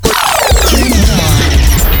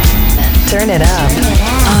Turn it up.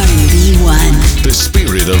 R&B One. The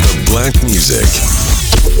spirit of the black music.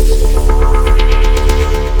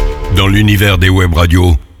 Dans l'univers des web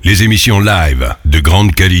radios, les émissions live de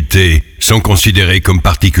grande qualité sont considérées comme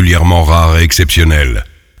particulièrement rares et exceptionnelles.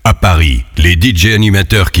 À Paris, les DJ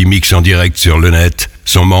animateurs qui mixent en direct sur le net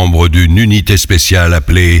sont membres d'une unité spéciale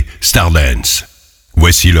appelée Stardance.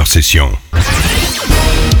 Voici leur session.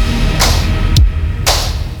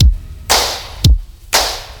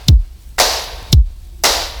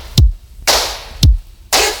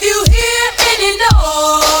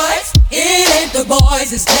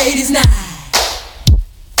 Boys, it's ladies' night.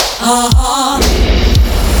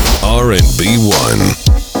 R&B One.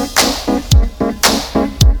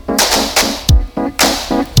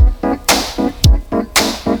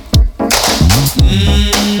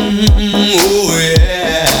 Oh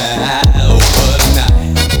yeah, what a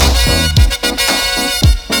night.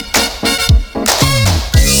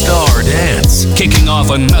 Stardance, kicking off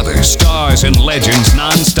another Stars and Legends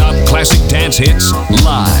non-stop classic dance hits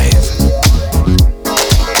live.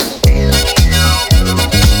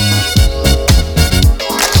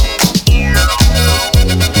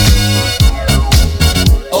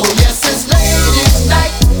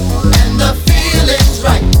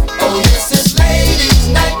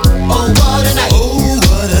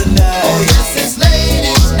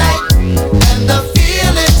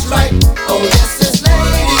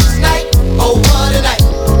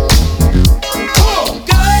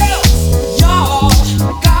 Girls, y'all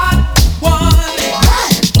got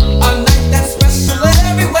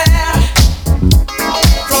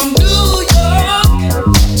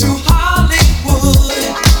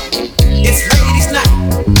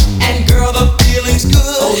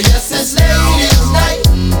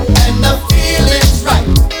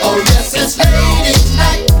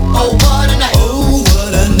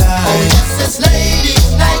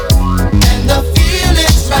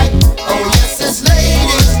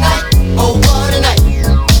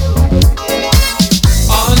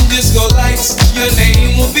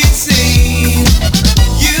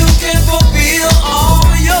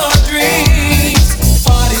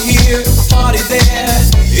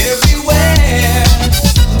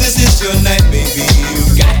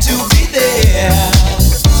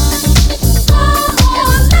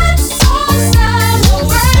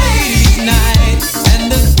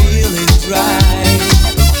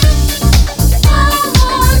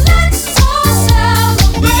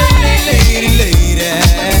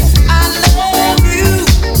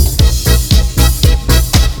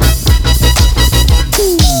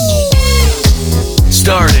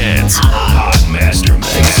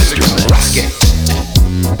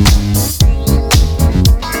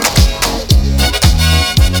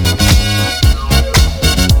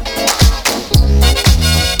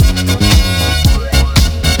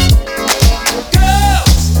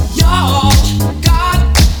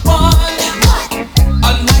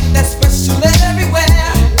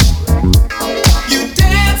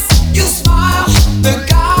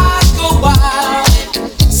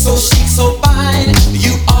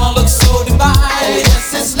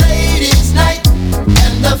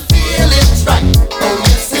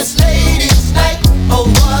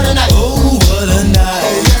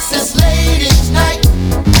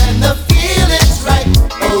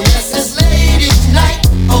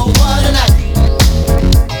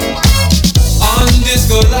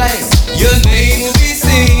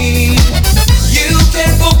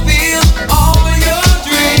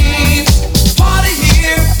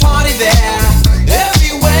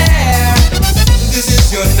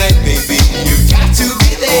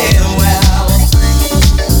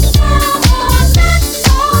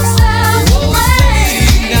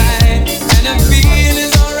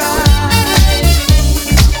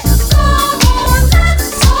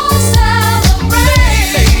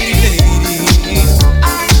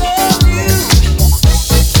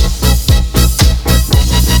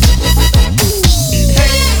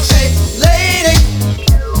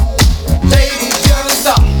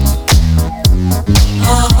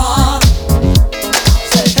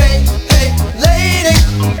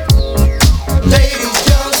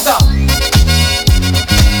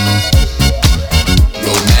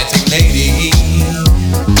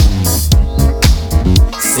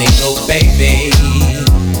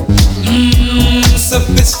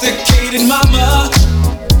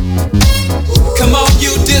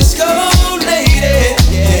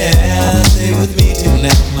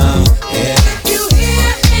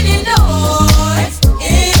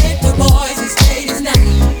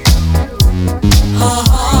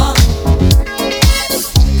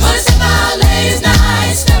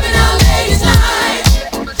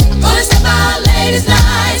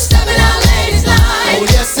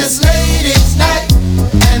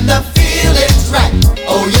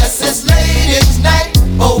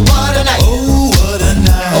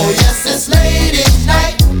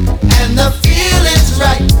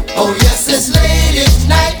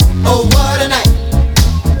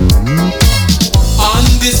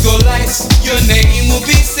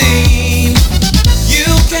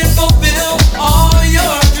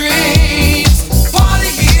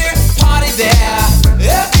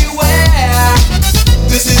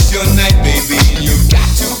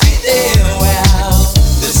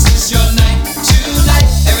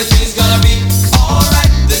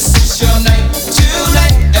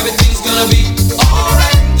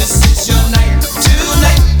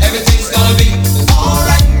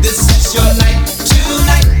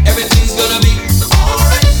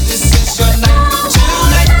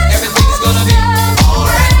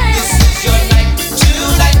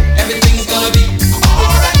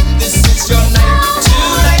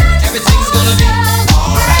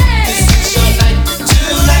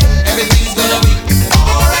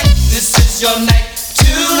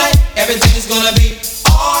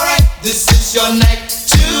This is your night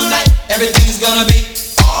tonight. Everything's gonna be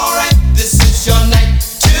alright. This is your night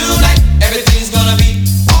tonight. Everything's gonna be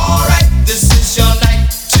alright. This is your night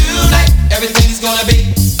tonight. Everything's gonna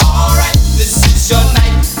be alright. This is your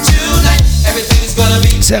night tonight. Everything's gonna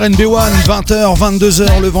be. C'est RNB1, 20h,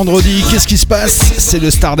 22h le vendredi. Qu'est-ce qui se passe? C'est le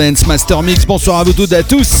Stardance Mastermix. Bonsoir à vous toutes et à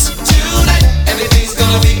tous.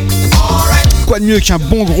 Quoi de mieux qu'un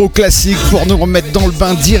bon gros classique pour nous remettre dans le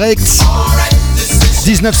bain direct?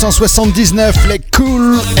 1979, les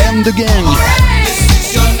Cool and the Gang.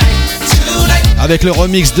 Avec le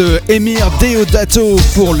remix de Emir Deodato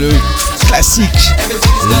pour le classique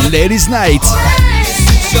Ladies Night.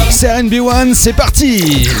 C'est RNB1, c'est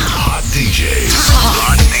parti. Hot DJs.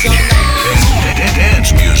 Hot DJs.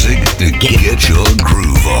 Dance music to get your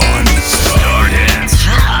groove on. Stardance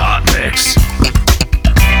Hot Mix.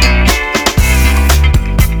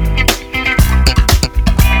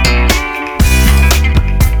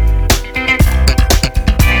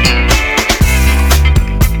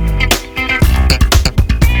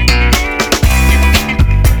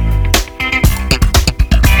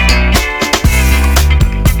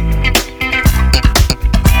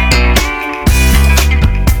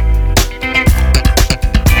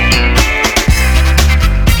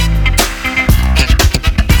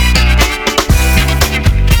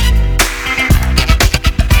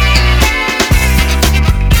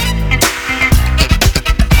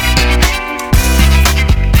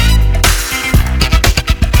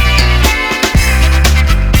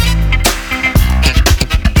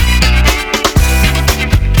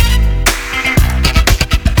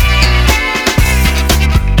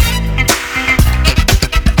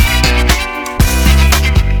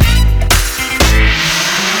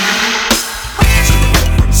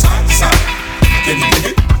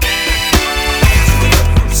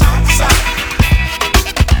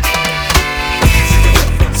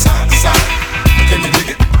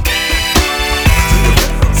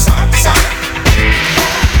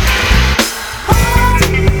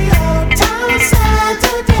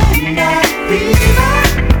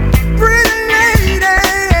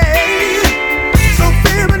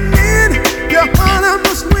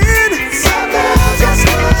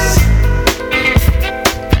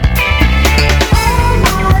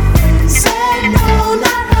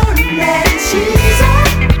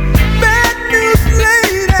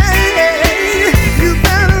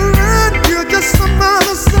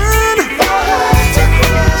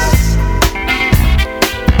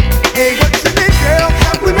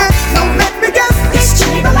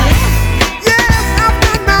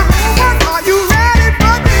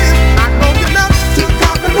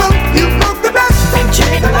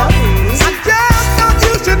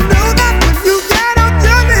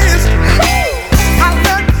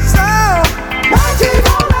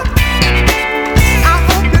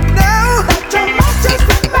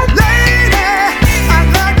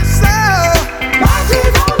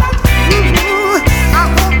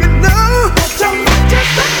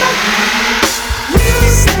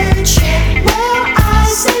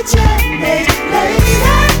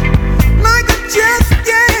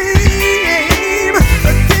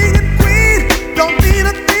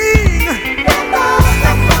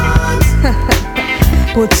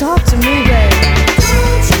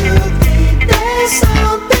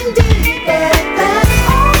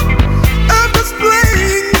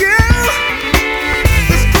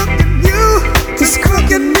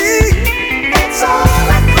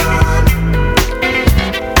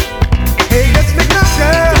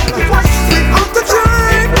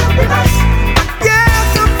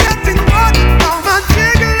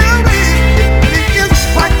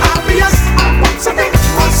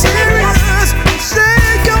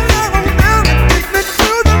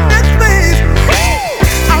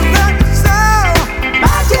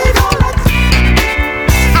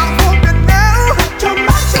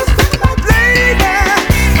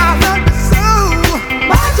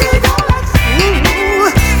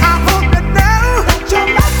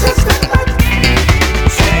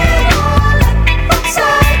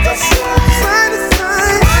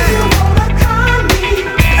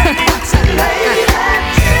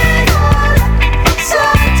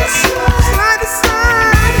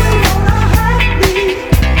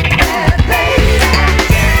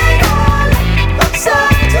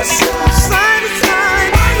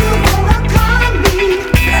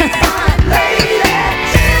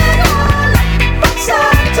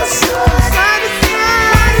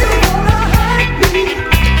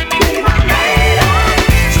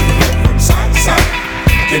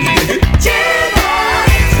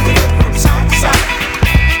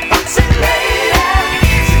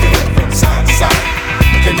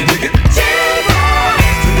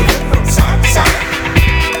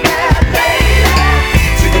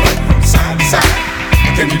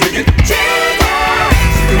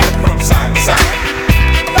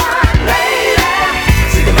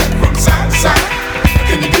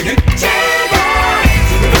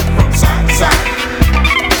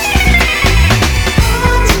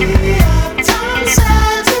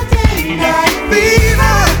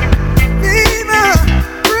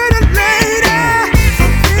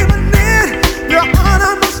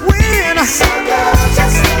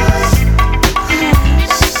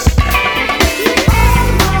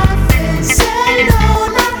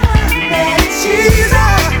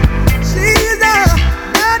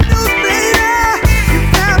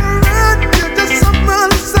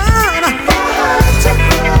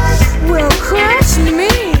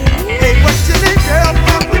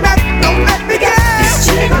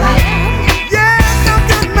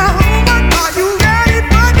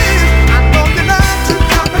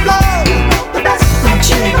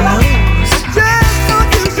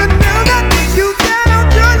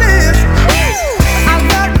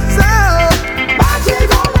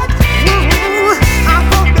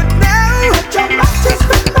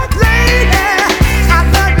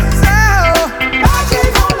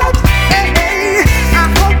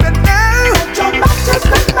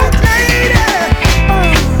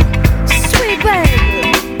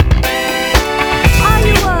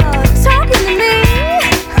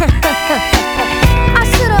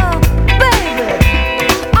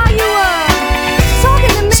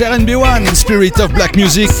 RB1, Spirit of Black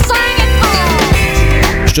Music.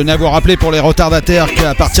 Je tenais à vous rappeler pour les retardataires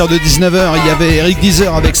qu'à partir de 19h, il y avait Eric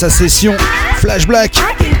Deezer avec sa session Flash Black.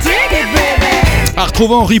 À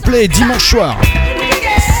retrouver en replay dimanche soir.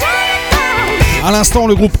 À l'instant,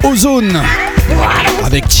 le groupe Ozone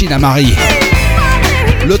avec Tina Marie.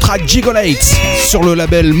 Le track Gigolate sur le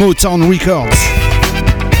label Motown Records.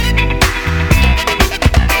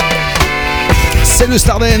 C'est le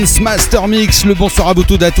Stardance Mastermix. Le bonsoir à vous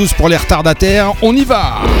toutes et à tous pour les retardataires. On y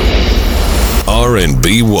va. R&B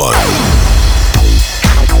 1.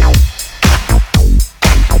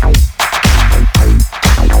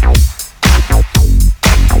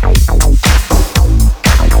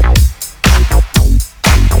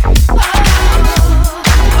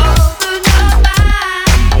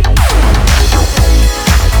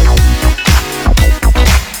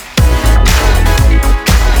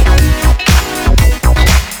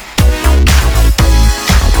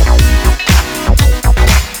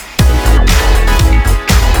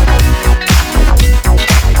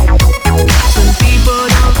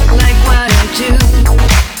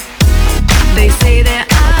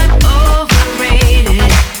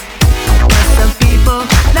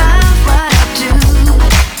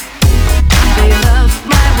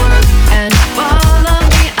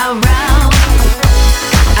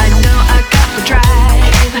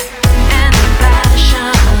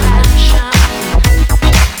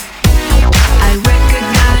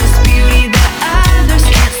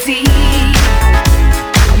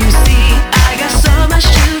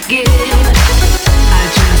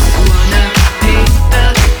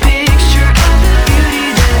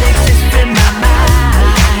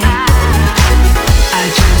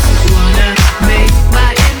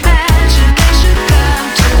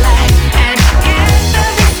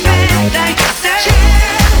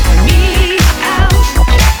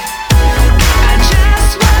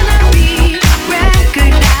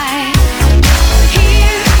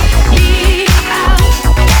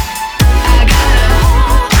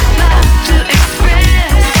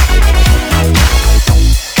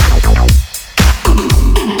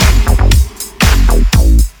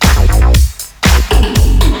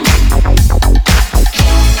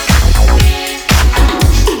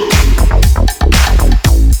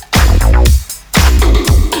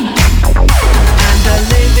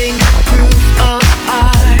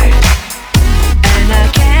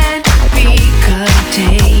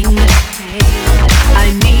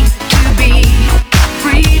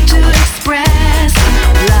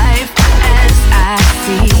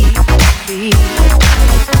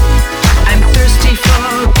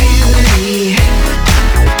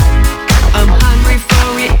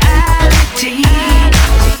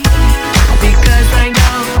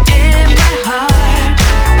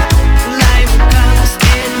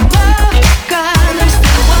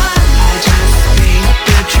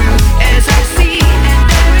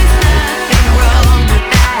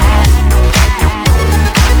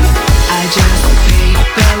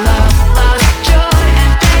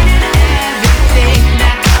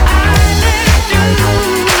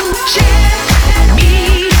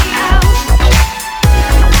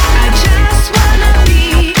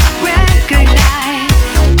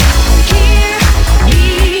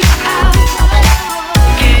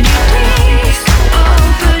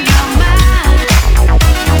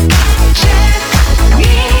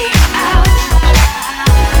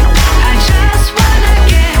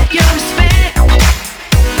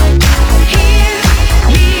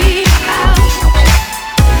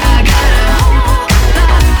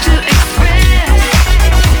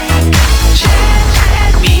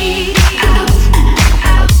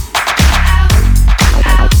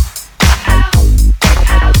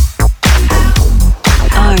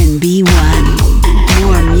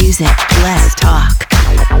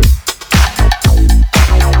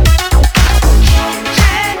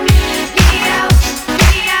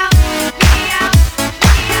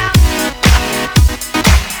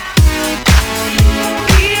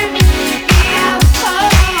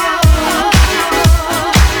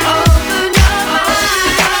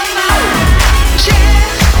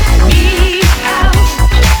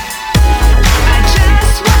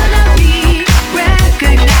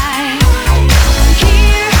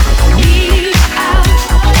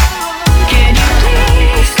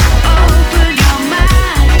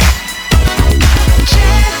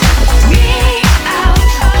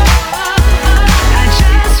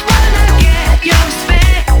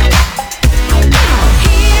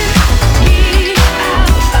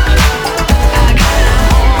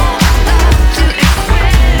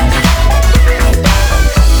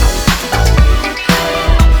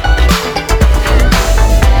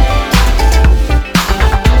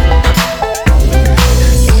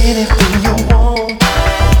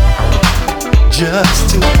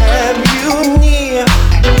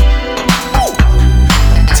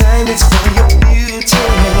 it's for your beauty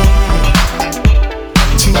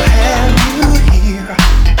to have you here.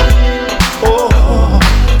 Oh,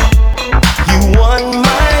 you won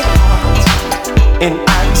my heart, and I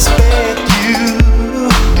respect you.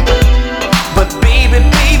 But baby,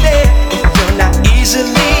 if you're not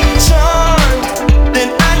easily charmed, then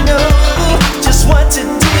I know just what to do.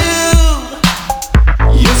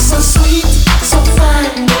 You're so sweet, so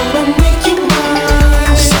fine, gonna make you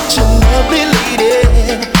mine. Such a lovely lady,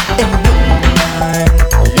 and mine.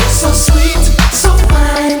 You're so sweet, so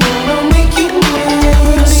fine, gonna make you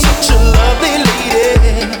mine. Such a lovely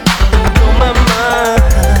lady, and blow my mind.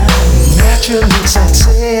 Naturally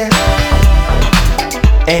sexy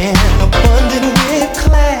and abundant with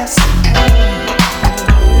class.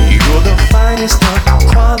 You're the finest of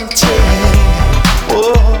quality. Oh,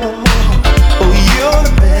 you're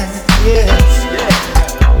the best, yes.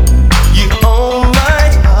 You own my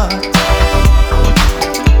heart,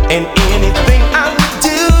 and anything I would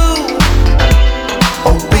do,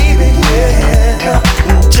 oh baby, yeah.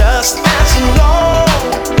 Just as long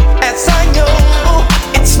as I know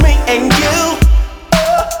it's me and you.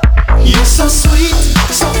 You're so sweet,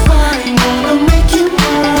 so fine, gonna make you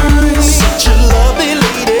mine. Such a lovely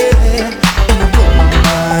lady, and blow my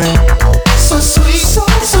mind. So sweet,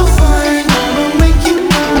 so fine, gonna make you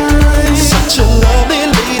mine. Such a lovely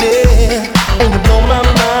lady, and blow my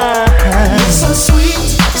mind. You're so sweet,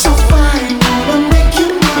 so fine, gonna make you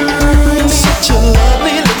mine. Such a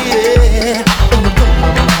lovely lady, and blow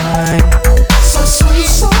my mind. So sweet,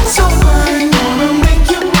 so fine, gonna make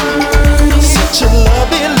you mine. Such a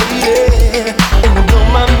lovely lady, and blow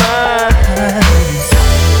my mind.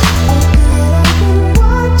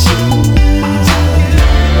 What you need to do,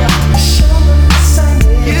 show me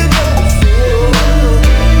something you don't feel.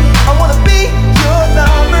 I wanna be your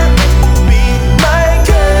lover, be my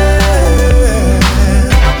girl,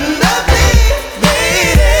 lovely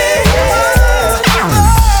lady.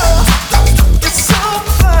 It's so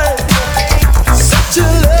fun, such a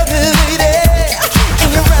lovely lady, and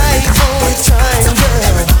you're right on time,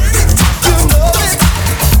 girl. You know it,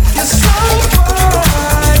 you're so fine,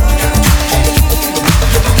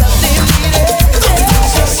 lovely lady,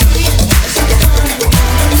 so sweet, so fine,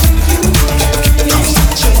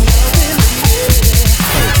 such a lovely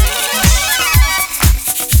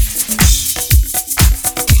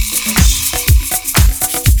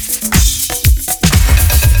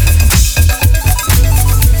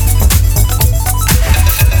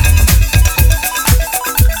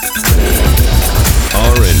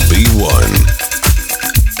R&B 1.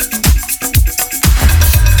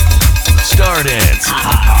 Stardance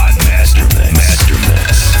Hot Mastermix.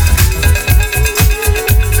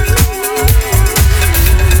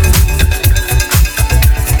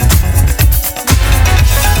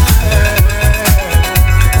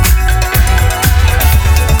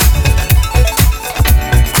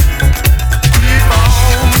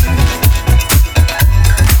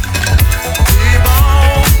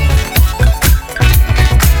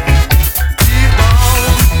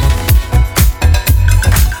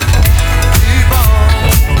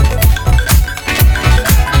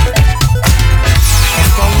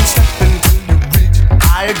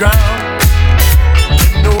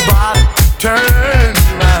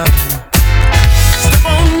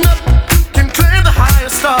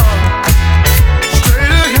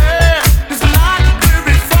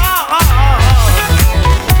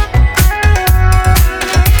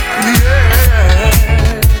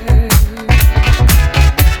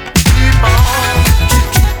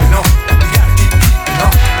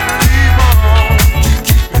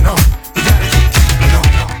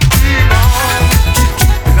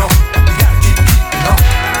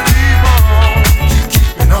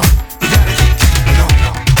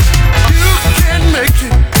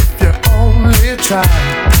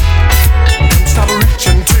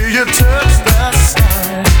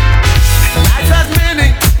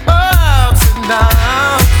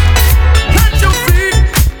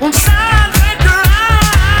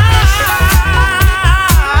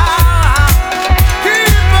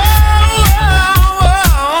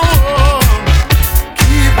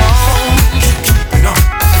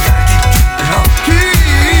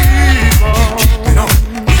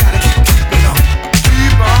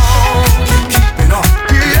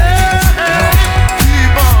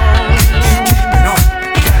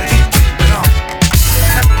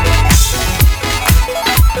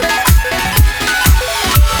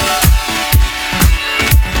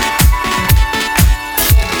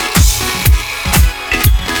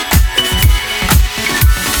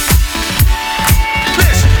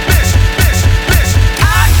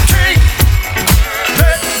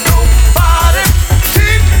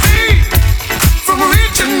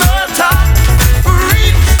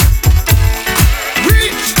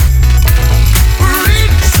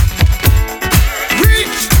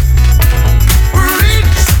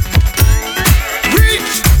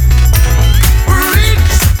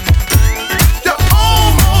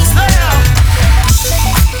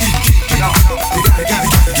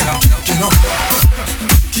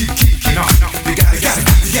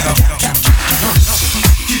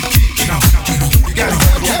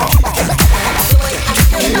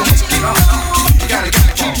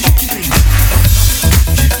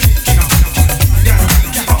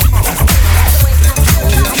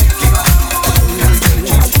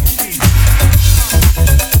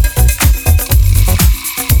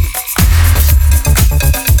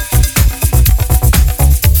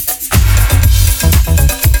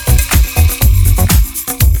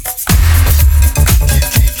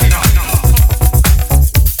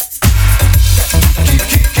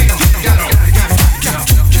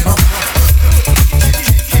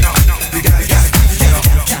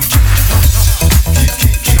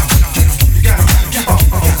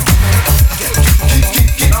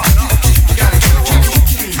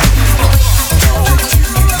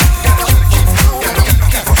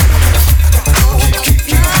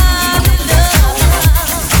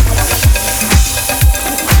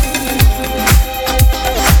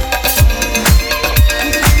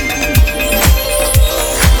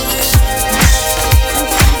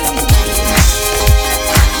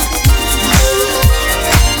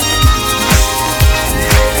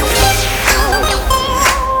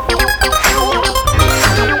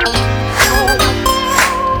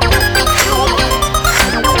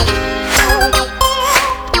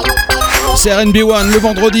 C'est RNB1 le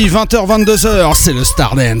vendredi 20h-22h, c'est le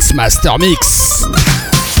Stardance Mastermix.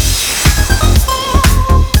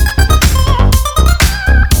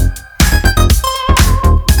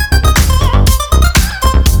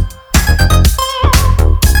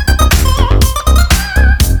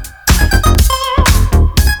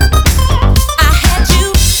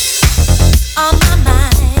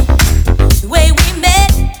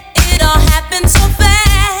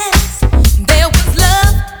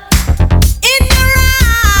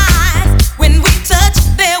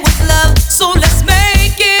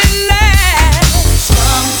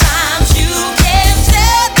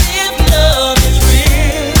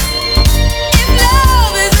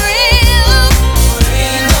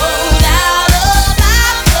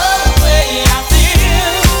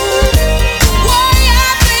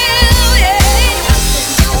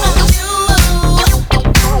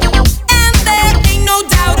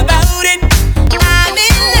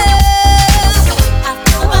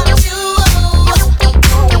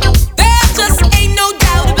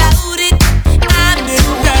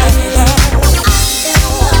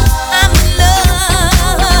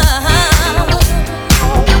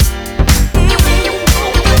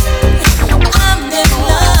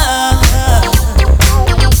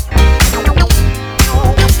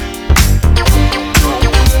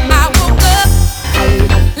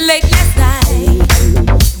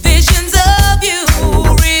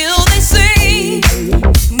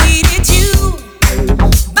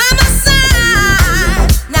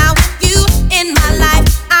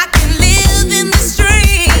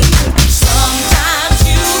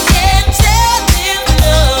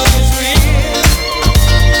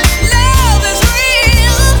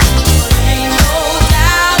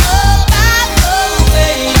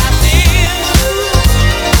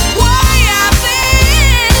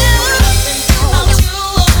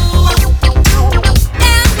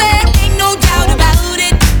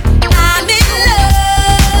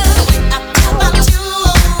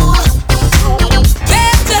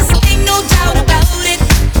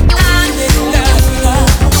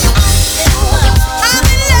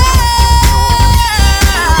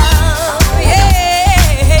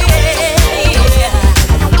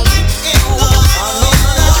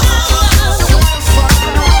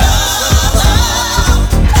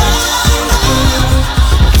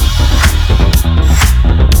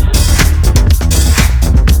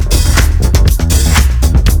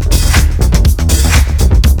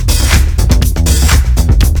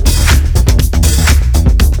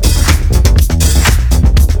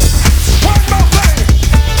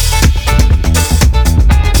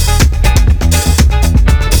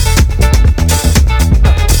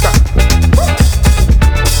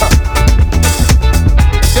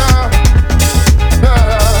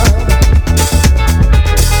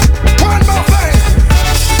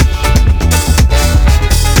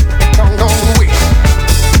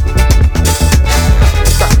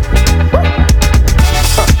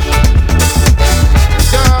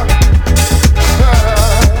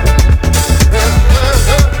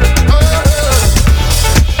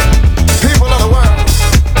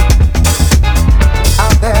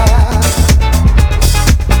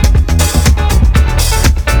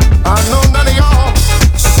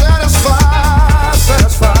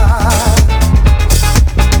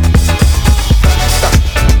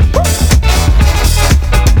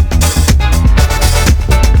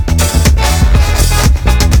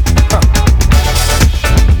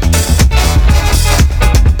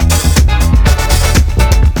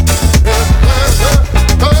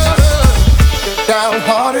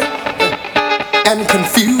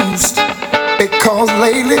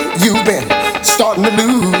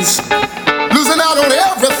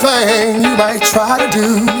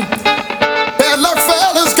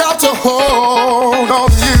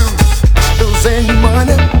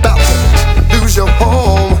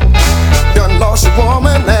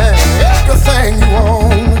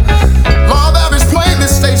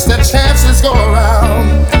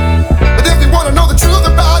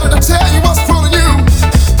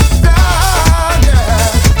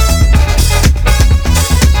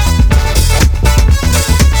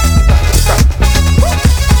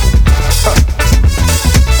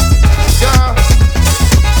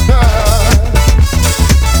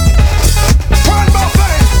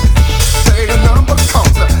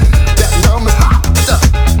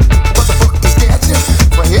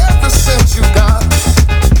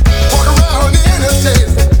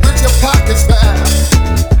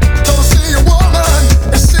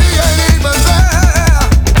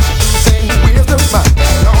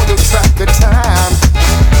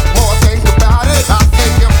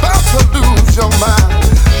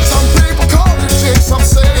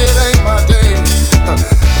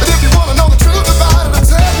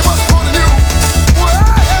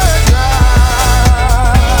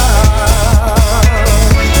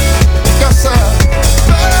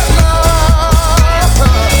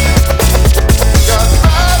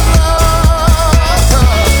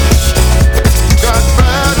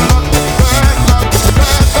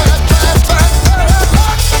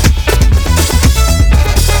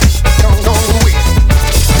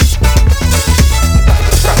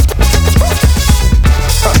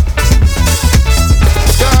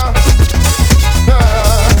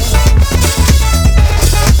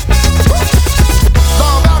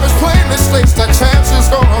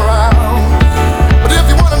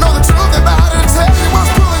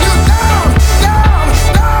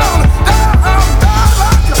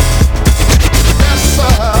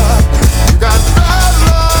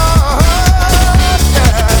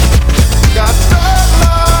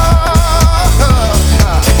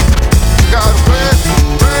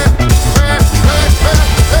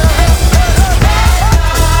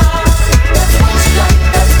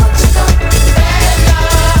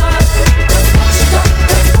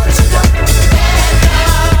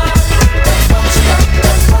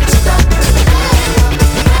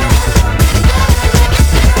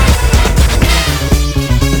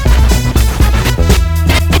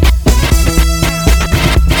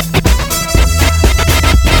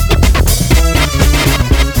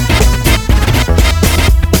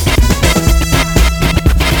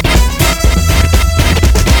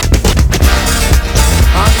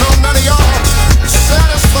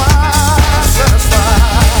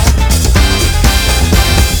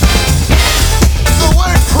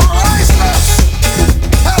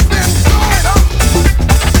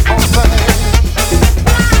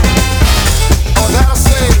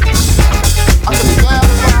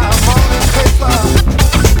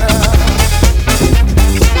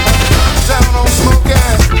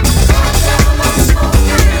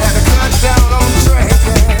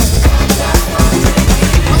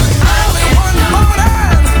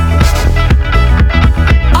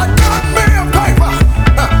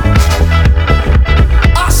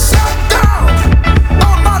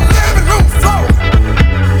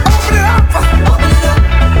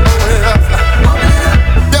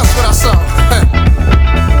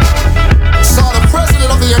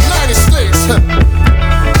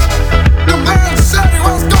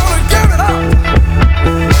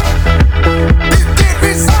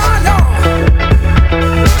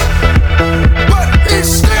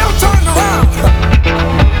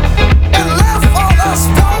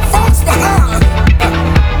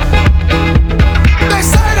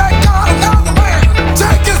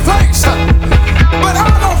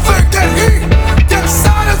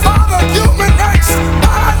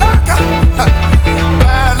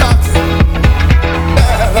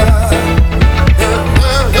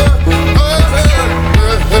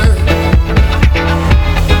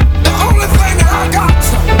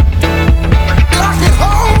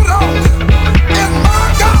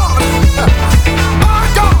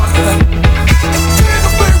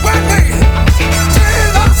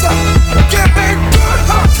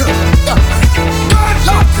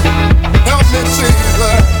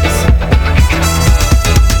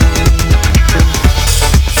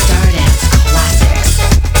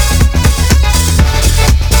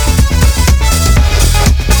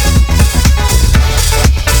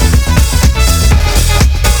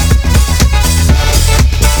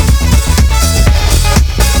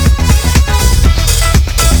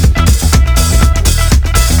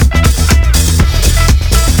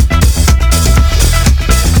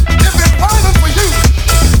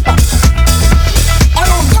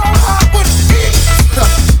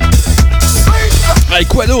 Et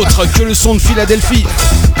quoi d'autre que le son de Philadelphie?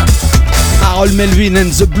 Harold Melvin and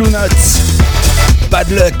the Blue Notes. Bad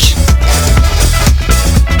Luck.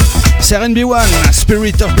 C'est RNB1,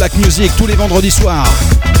 Spirit of Black Music, tous les vendredis soirs.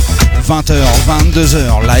 20h,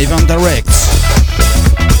 22h, live and direct.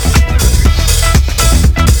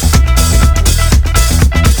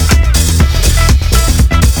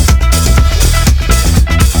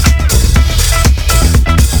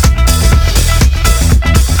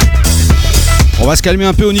 On va se calmer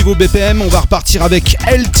un peu au niveau BPM, on va repartir avec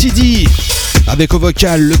LTD, avec au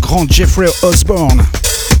vocal le grand Jeffrey Osborne,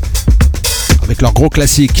 avec leur gros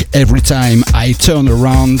classique Every Time I Turn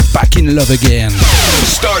Around, Back in Love Again.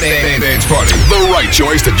 Stardance Party, the right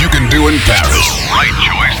choice that you can do in Paris. The right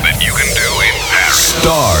choice that you can do in Paris.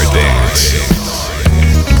 Stardance.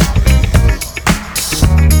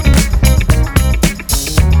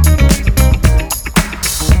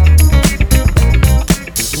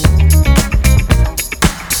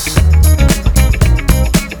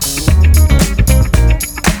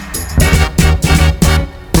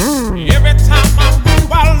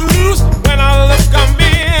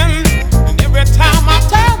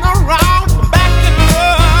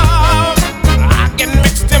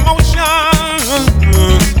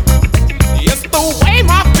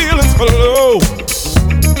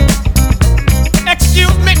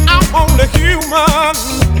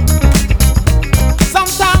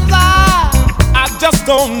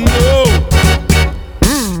 Don't know.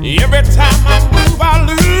 Every time I move, I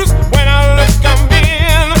lose. When I look, I'm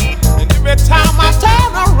in. And every time I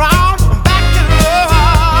turn around, I'm back in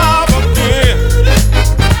love again.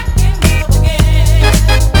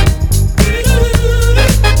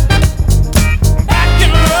 Back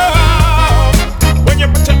in love. When you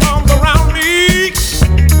put your arms around me,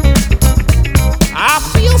 I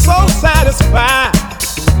feel so satisfied.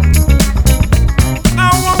 I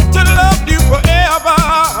want to love you forever.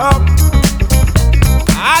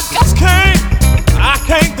 I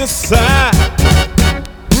can't decide.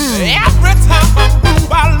 Every time I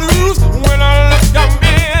move, I lose. When I look, I'm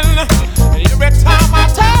in. Every time I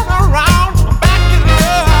turn around, I'm back in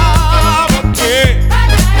love again. Back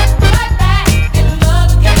in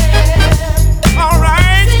love again. All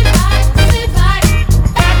right. Seems like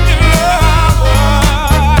back in love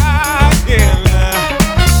again.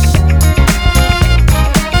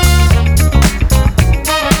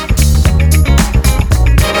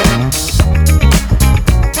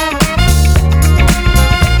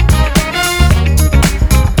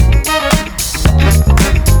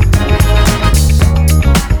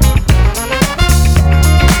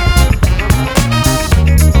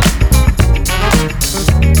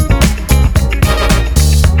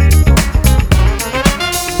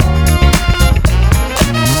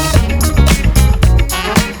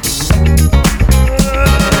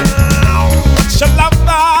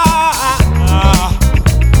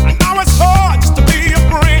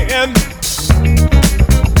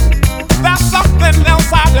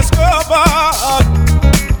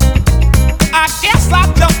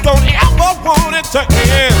 To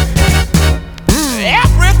end.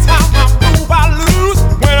 Every time I move, I lose.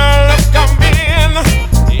 When I look, I'm in.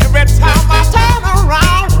 Every time I turn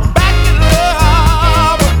around, I'm back in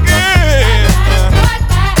love again.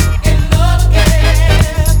 Back in love again.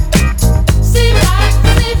 Seems like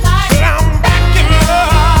I'm back in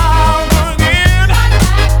love again.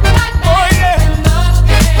 Oh yeah. In love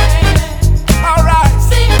again. All right.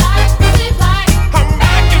 Seems like I'm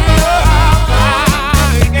back in love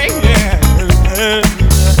again.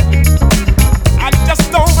 I just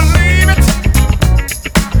don't believe it.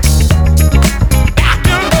 Back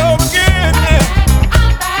in love again.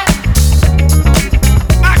 I'm back.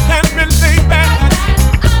 I can't believe it.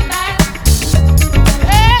 I'm back.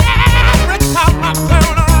 Every time I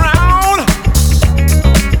turn around,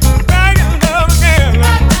 back in love again.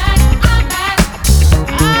 I'm back.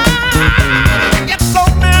 I get so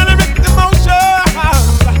many mixed emotions.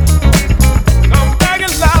 I'm back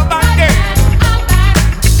in love again.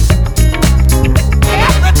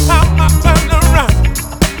 Every time I turn around,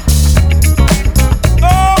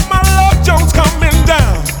 oh, my love Jones coming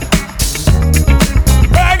down.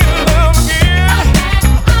 Back in love again.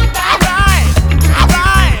 All right, all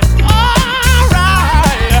right, all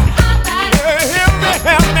right. Help me,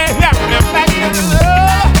 back in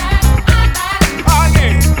love. Oh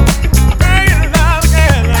yeah, back in love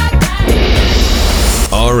again.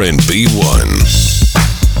 R&B 1.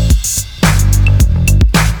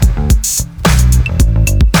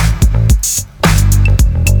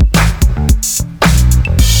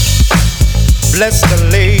 Bless the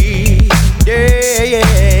ladies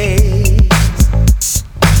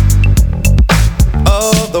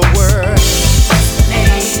of the world.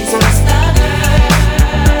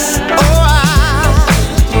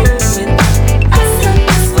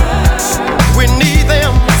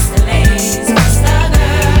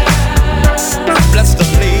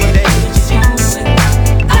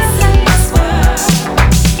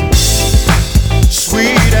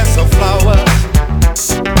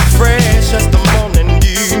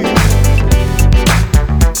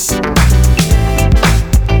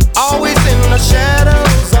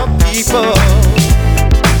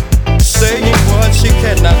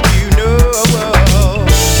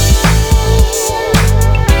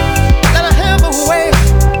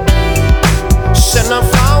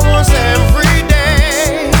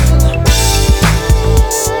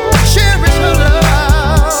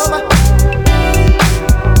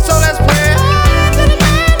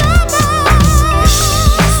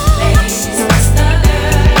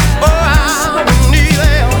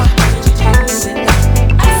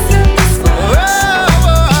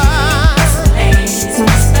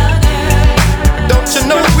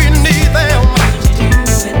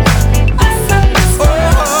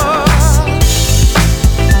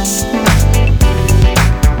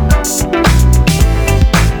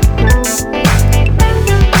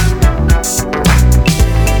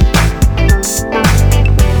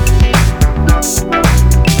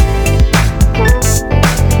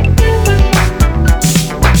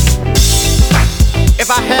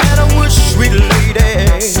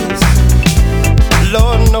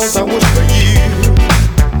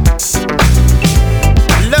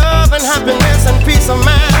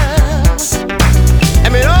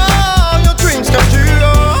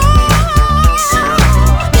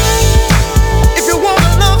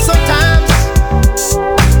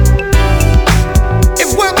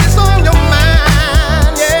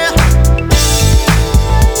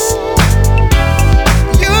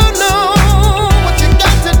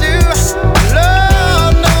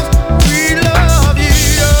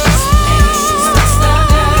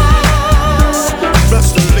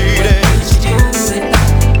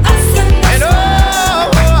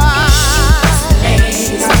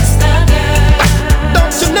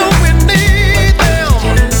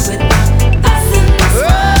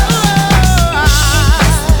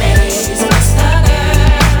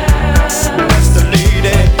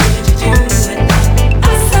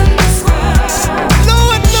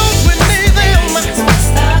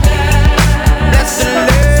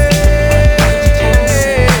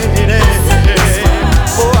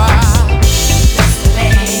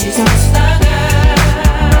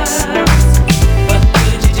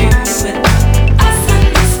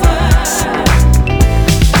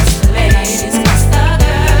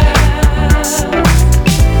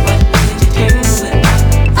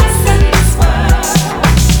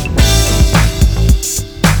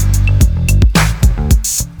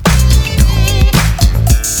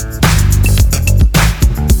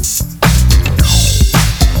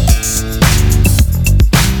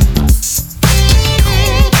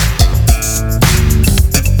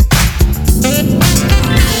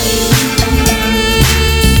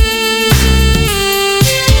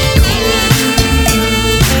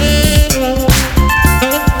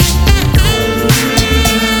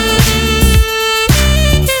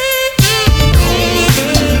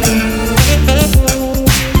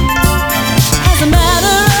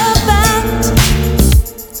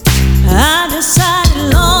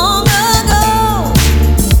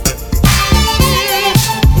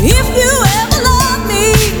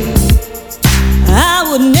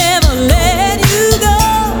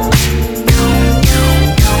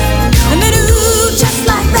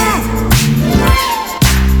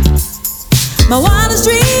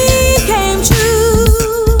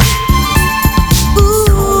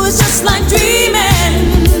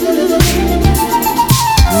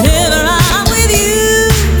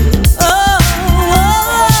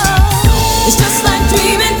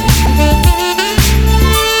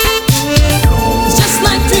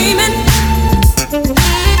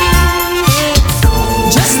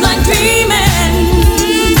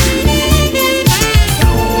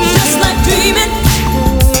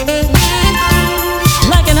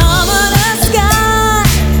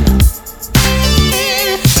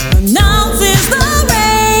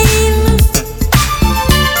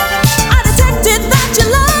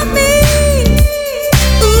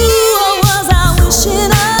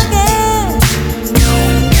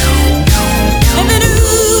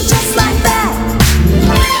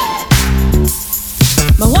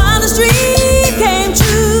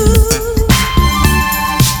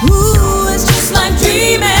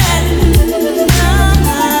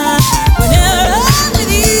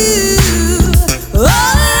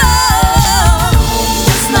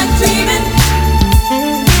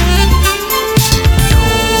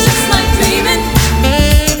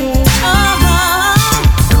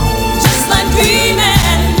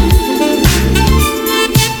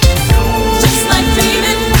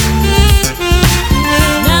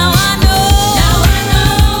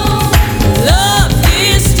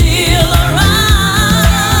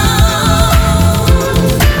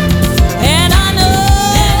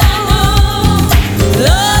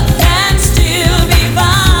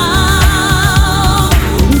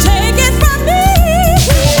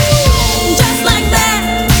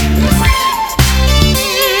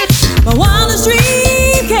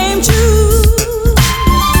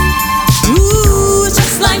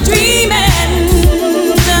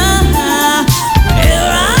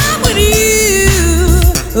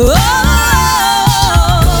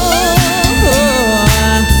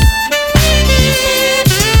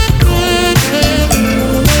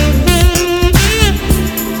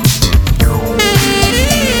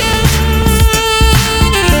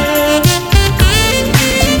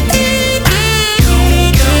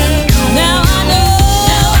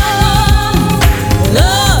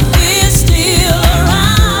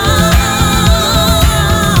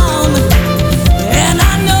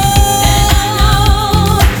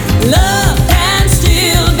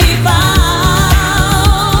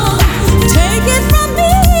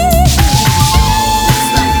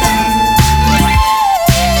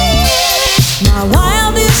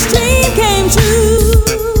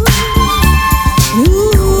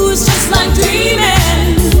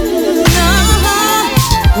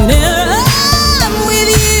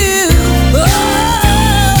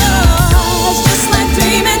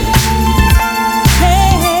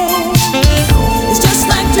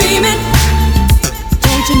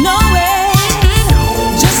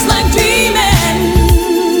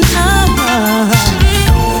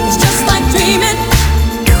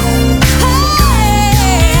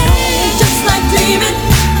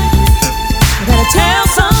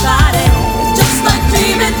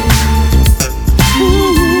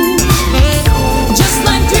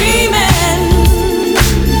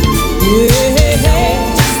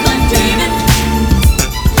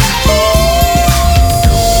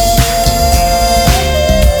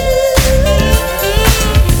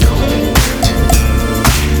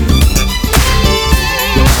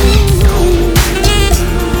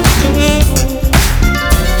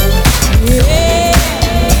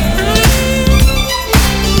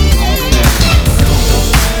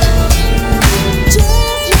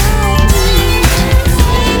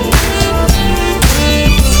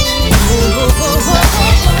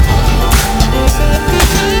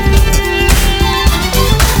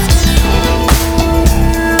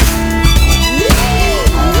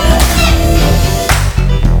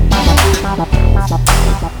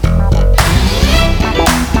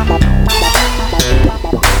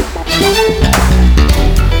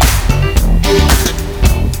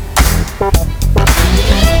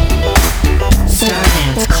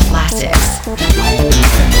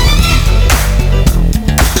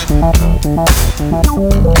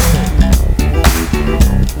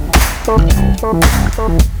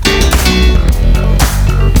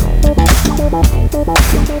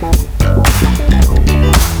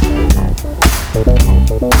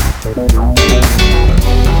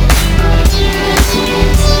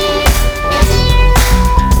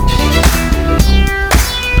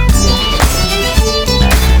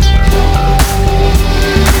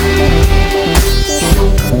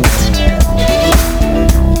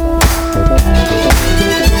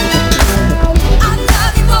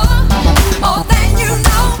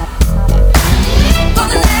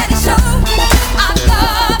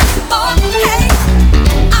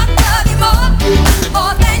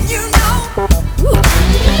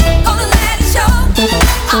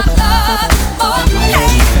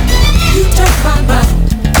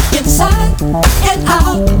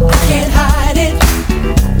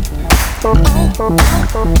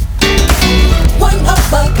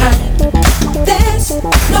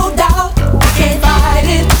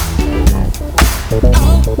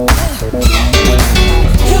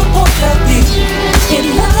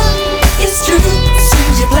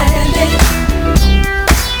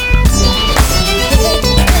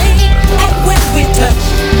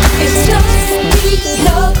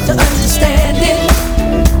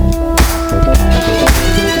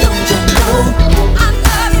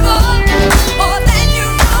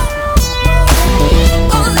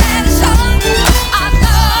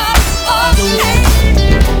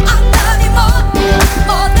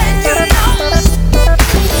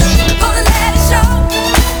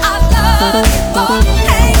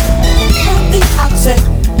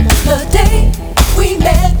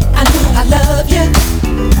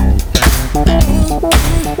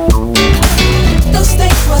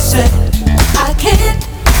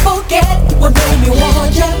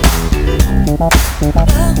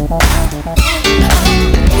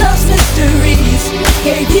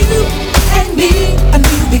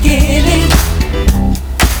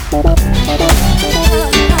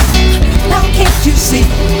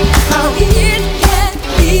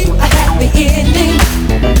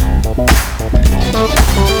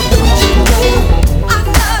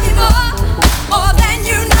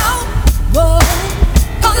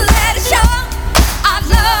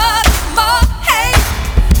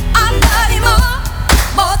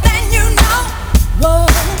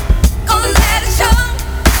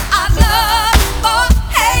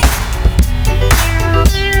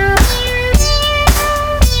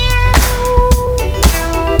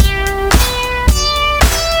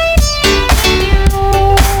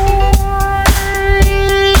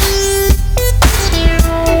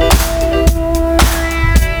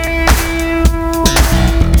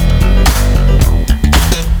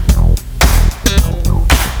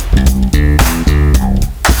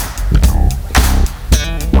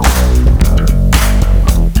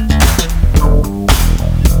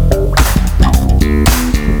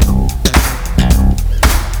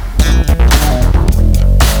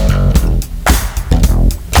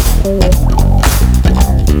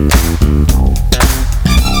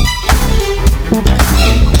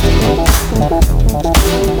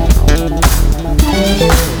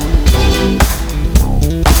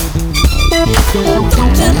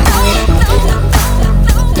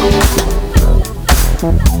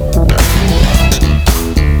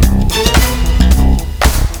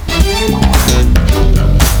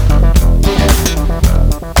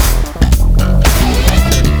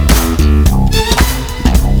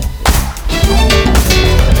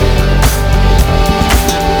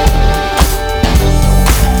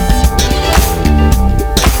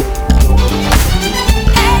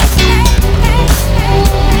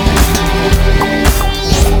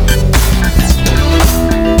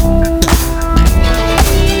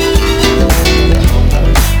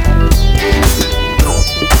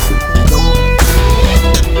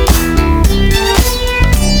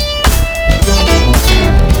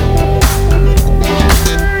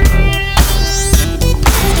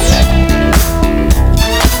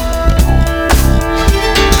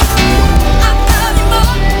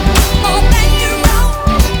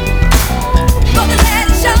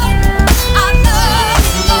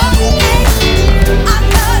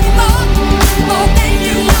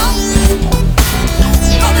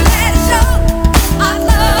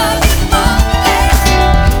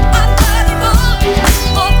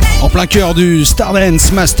 plein cœur du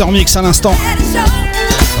Stardance Mastermix à l'instant.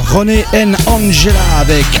 René N. Angela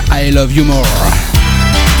avec I Love You More.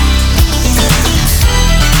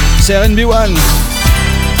 C'est RNB1.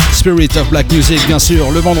 Spirit of Black Music, bien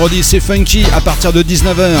sûr. Le vendredi, c'est funky à partir de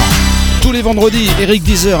 19h. Tous les vendredis, Eric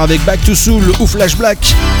Deezer avec Back to Soul ou Flash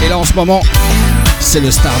Black. Et là, en ce moment, C'est le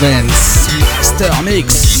Stardance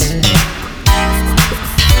Mastermixes.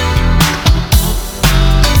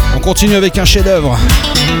 On continue avec un chef-d'œuvre.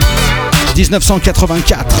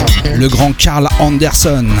 1984, le grand Carl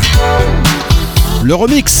Anderson. Le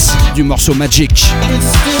remix du morceau Magic.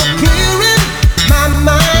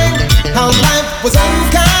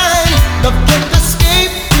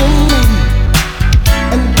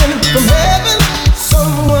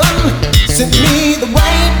 Sent me the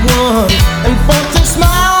right one, and folks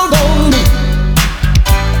smiled on me.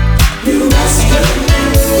 You rescued me.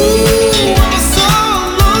 Ooh, I'm so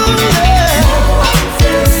lonely.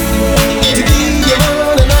 To be your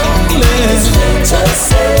one and only.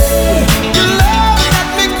 Your love got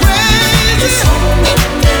me crazy.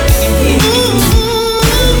 Ooh,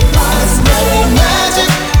 magic.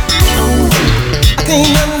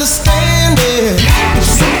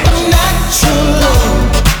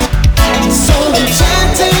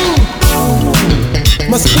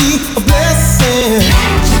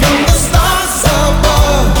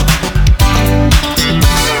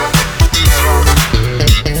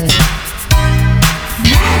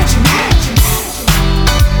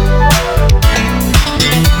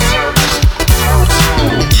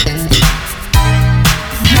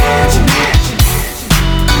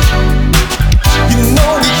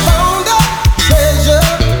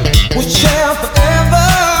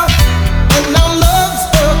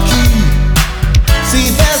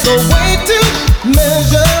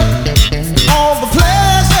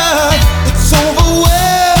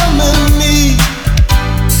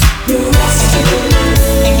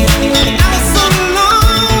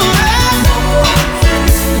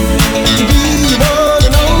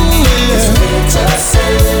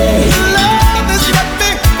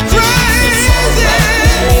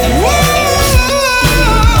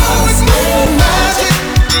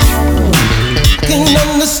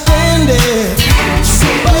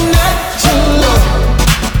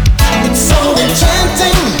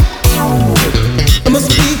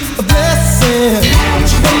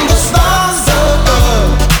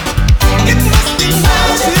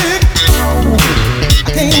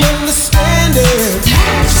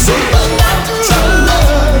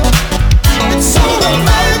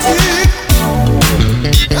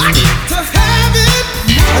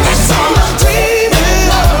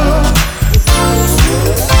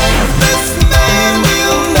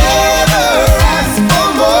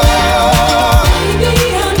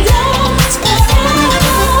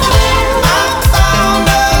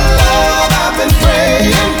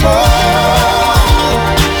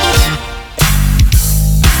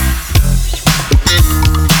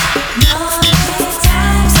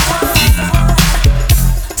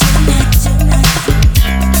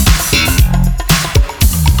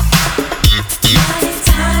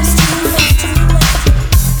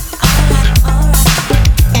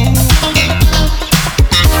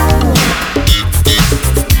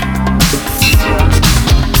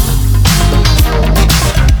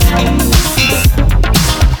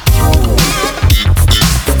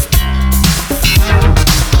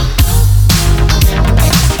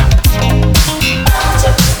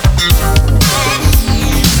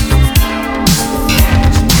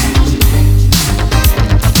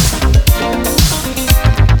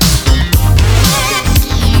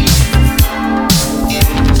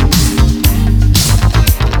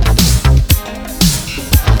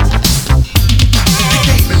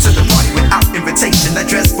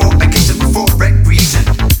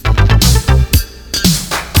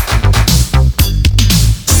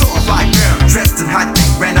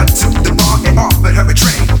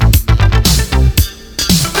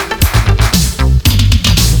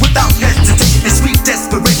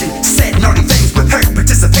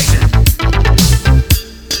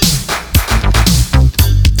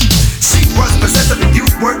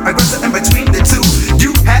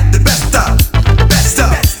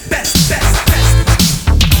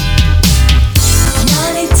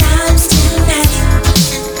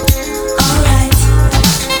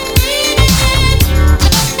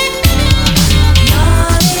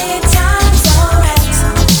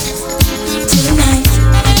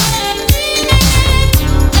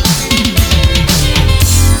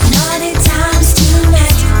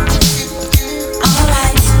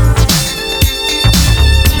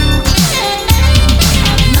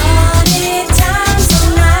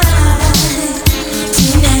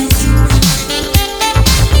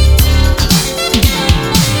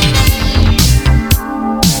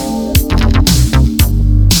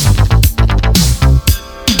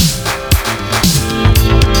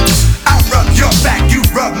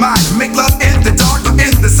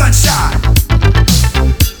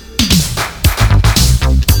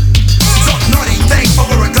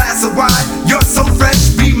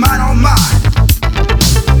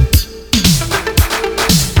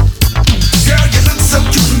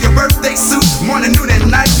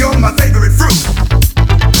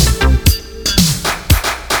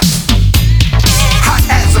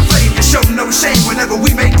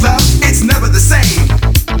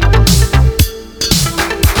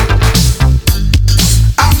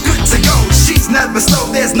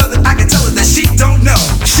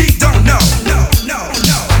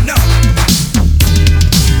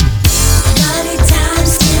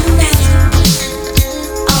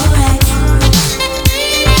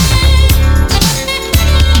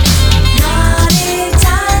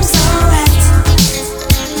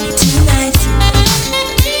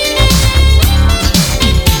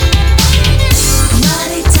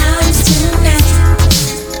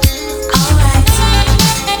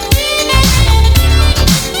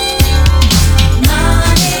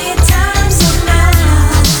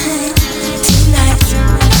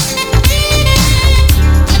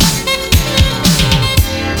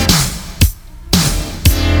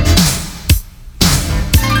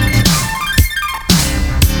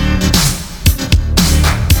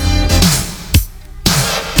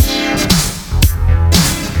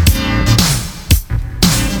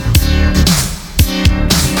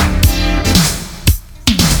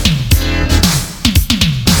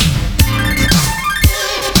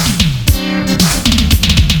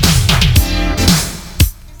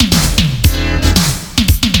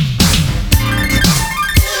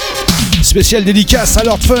 spéciale dédicace à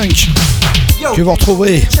Lord Funk que vous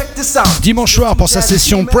retrouverez dimanche soir pour sa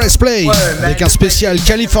session Press Play avec un spécial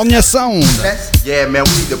California Sound.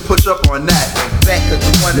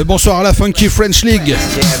 Le bonsoir à la Funky French League.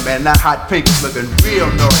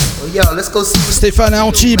 Stéphane à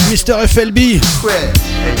Antibes, Mr. FLB.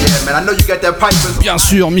 Bien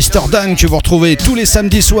sûr, Mr. Dan que vous retrouvez tous les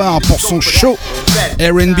samedis soirs pour son show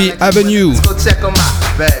R&B Avenue.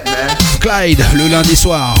 Clyde le lundi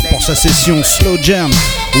soir pour sa session Slow Jam.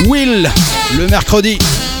 Will le mercredi,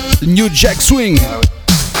 New Jack Swing.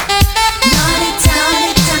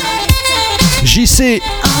 JC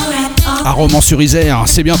à Romans-sur-Isère,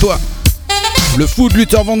 c'est bien toi. Le fou de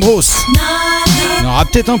Luther Vandross. Il y en aura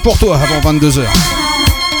peut-être un pour toi avant 22h.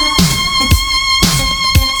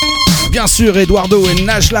 Bien sûr, Eduardo et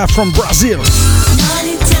Najla from Brazil.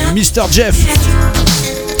 Mr. Jeff.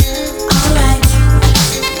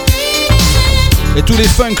 Et tous les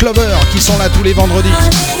funk lovers qui sont là tous les vendredis.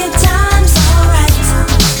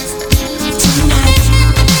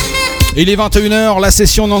 Il est 21h, la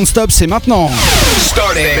session non-stop, c'est maintenant.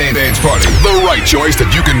 Stardance Party, the right choice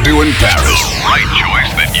that you can do in Paris. The right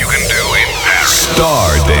choice that you can do in Paris.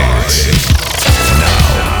 Stardance.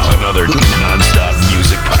 Now, another non-stop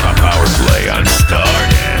music power play on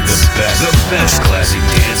Stardance. The best classic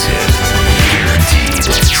dance hit. Guaranteed.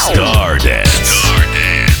 Stardance.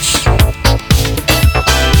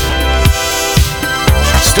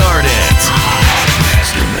 Stardance.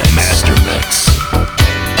 Master Mix.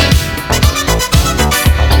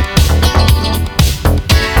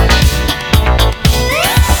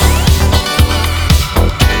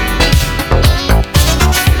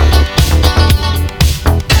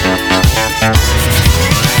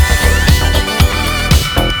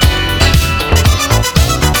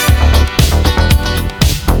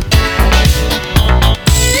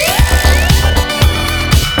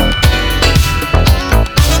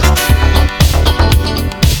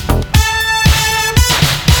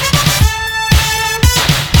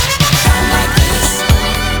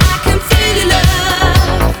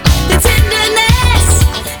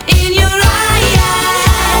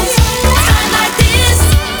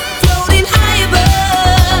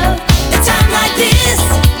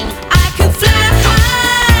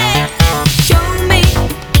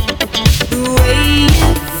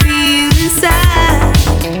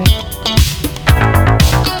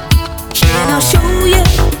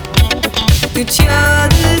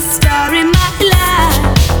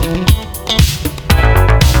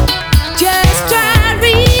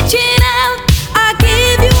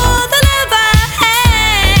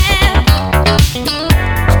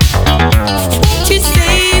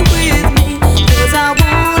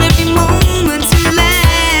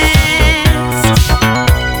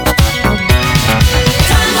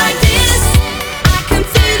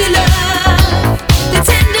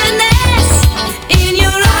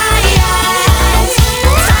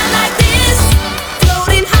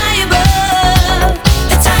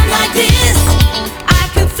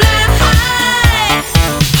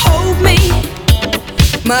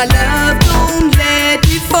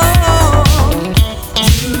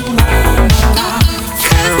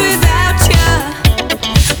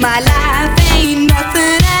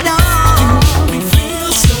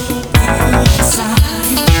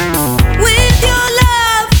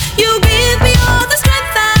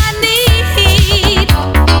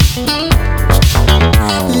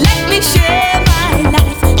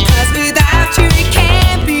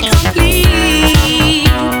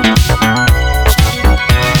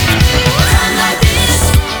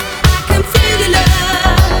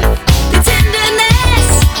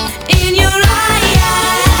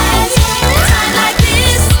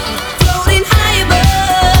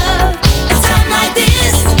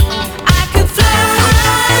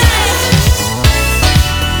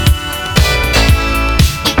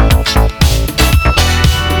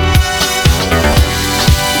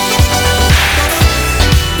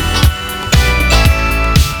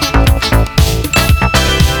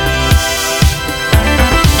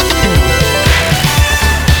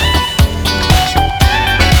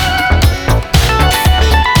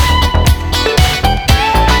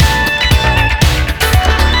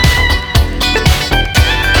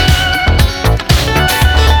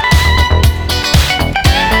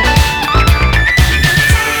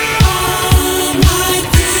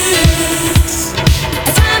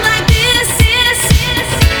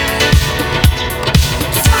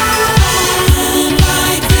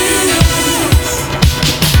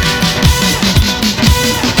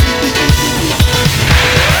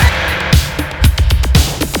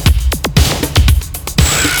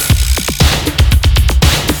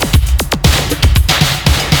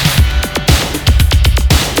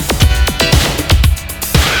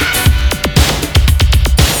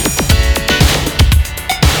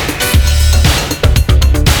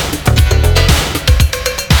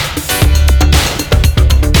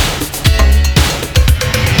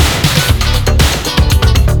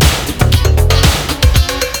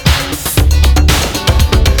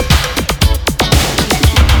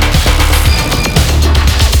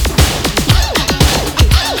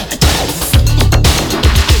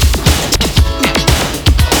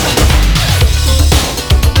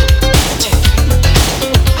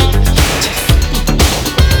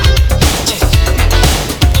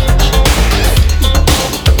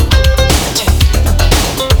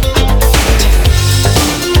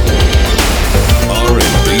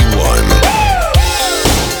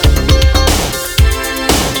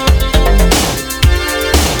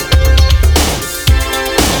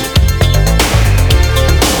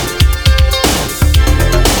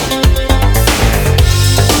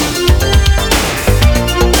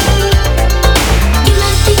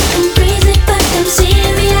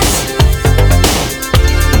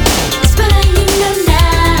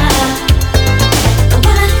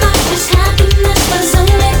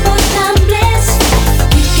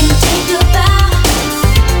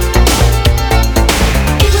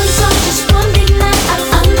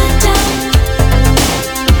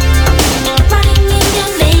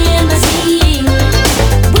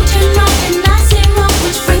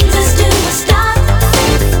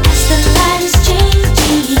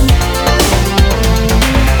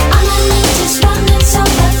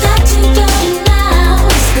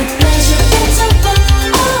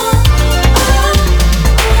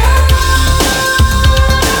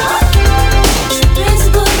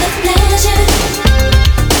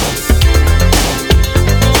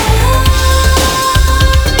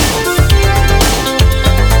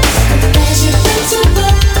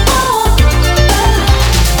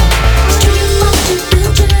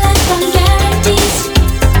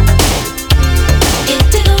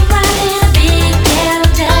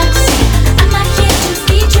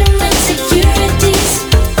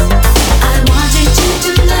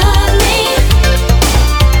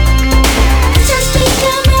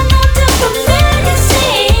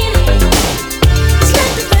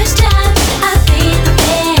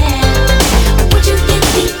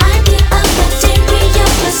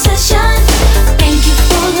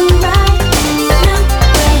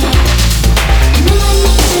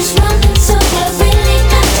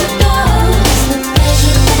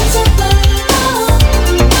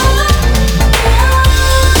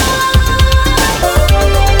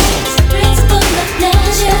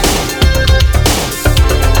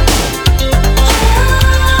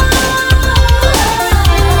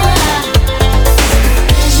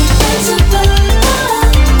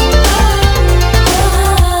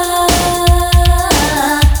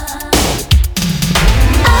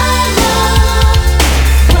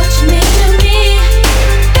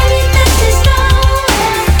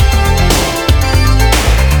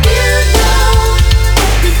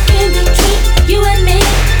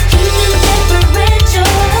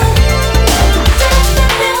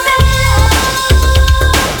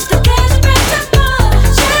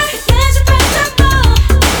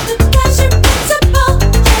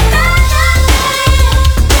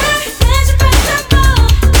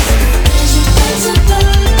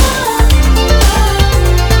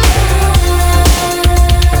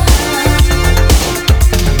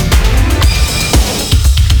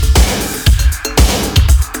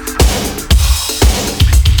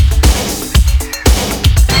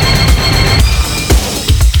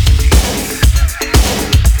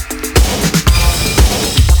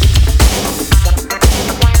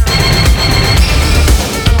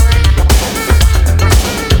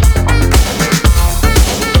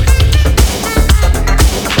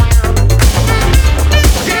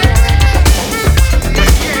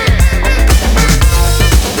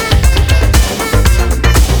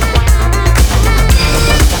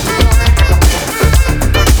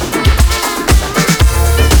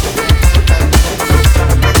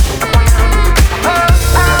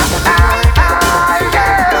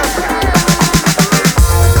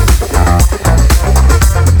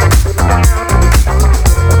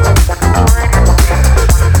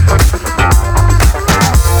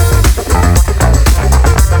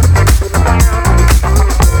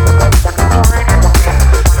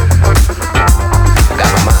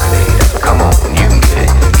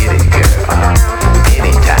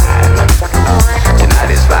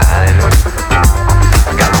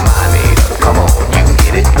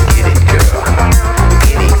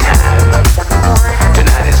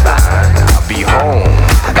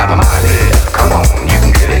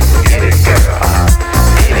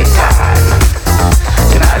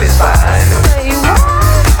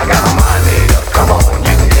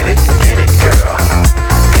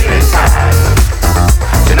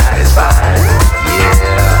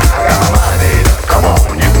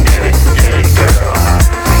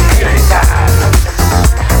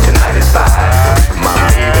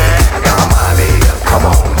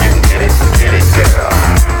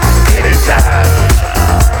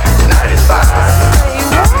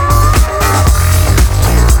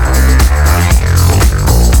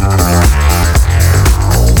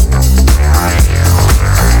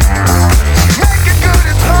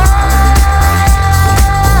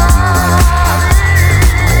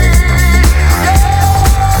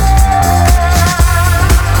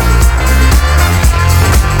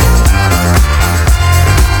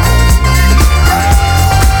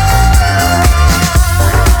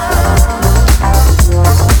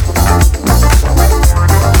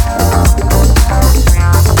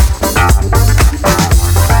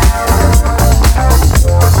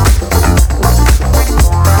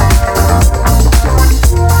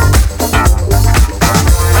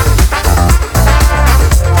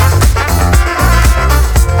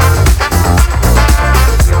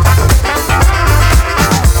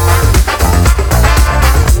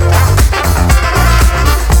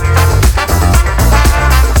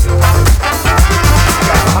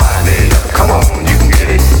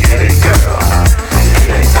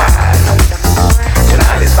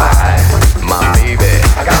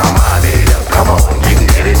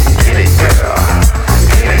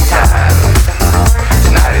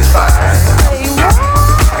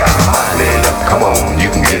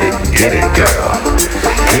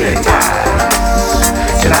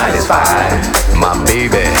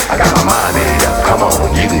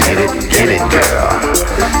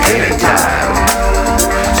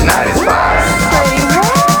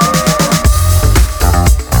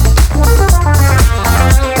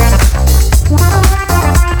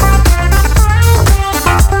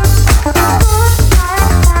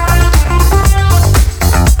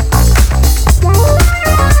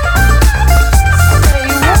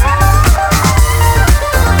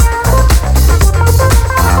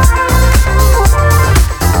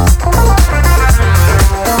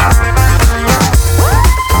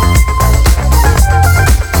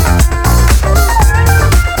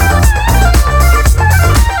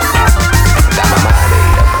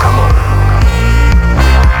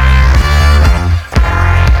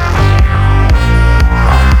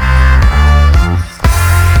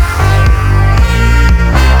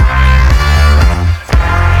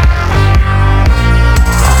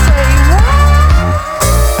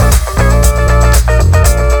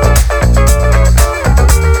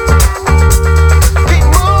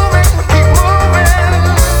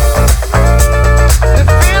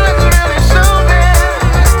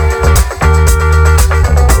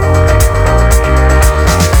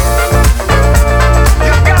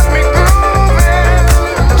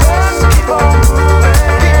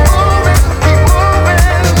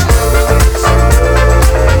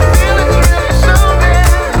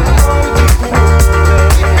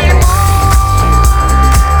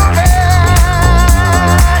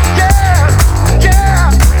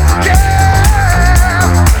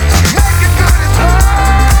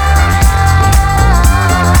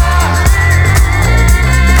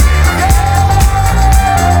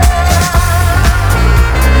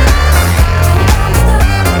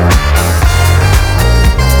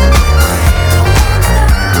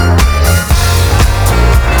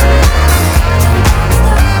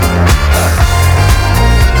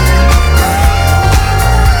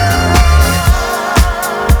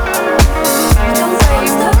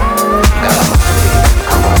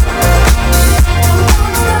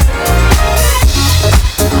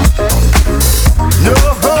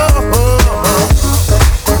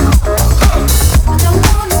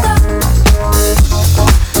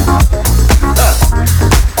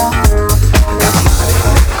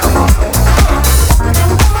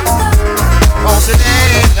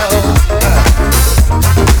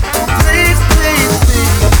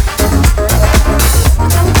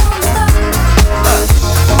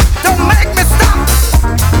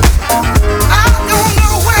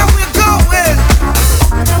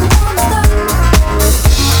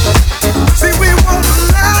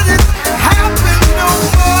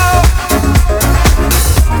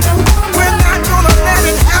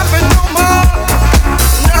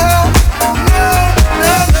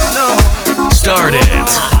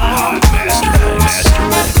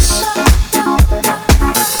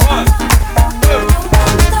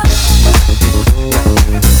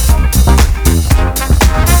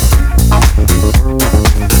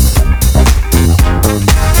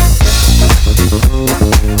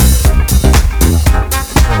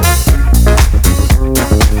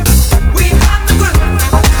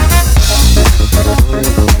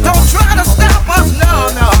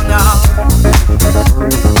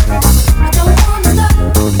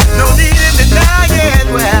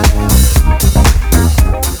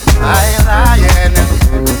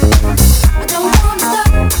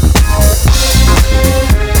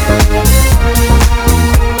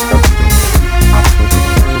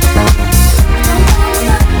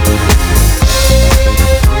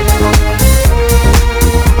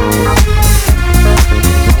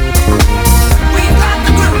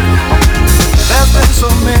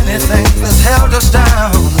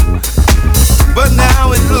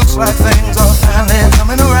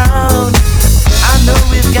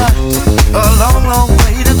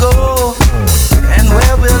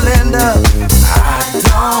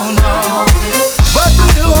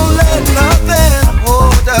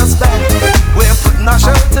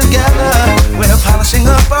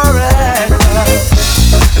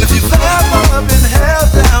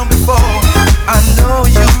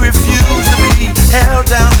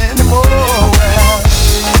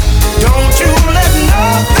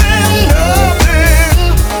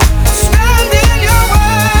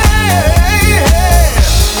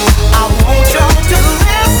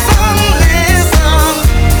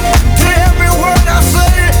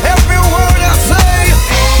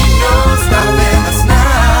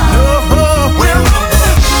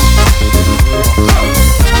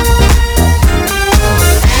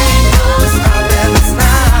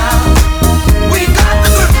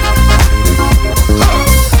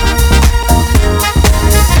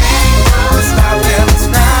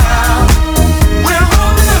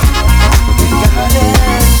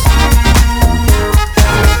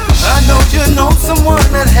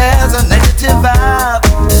 has a negative vibe.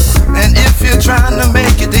 And if you're trying to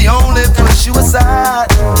make it, they only push you aside.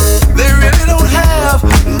 They really don't have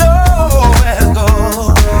nowhere to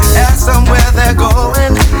go. Ask them where they're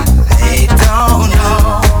going, they don't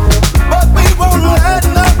know. But we won't let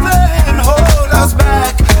nothing hold us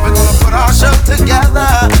back. We're gonna put our show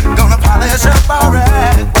together, gonna polish up our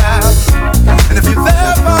act. And if you've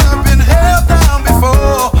ever been held down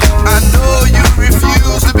before, I know you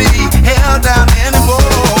refuse to be held down anymore.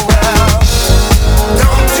 Well,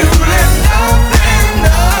 don't you let nothing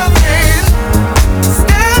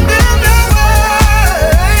stand in the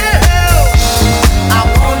way. I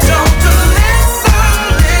want you to listen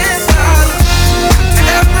to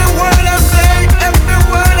every word I say, every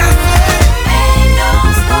word I say. Ain't no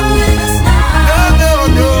stopping us now. No.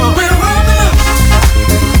 We're rolling,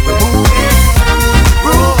 we're moving,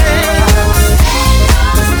 grooving.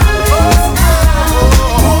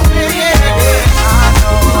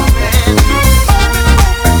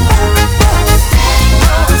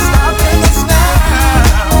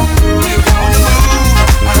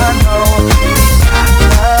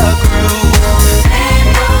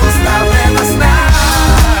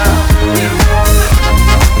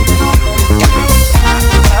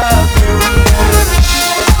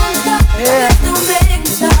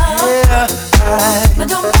 But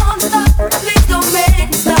don't want to stop, please don't make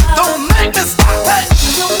me stop. Don't make me stop, hey.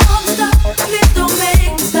 Don't want to stop, please don't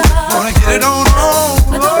make me stop. Wanna get it on.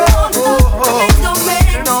 But don't want to stop, please don't make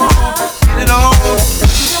me stop. Get it on. Don't want to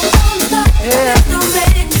stop, please don't make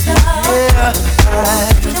me stop.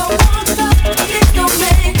 But don't want to stop, please don't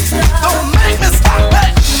make me stop. Don't make me stop, hey.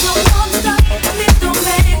 Don't want to stop, please don't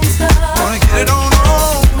make me stop. Wanna get it on.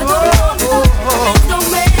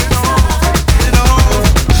 But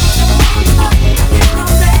don't want to stop, please don't make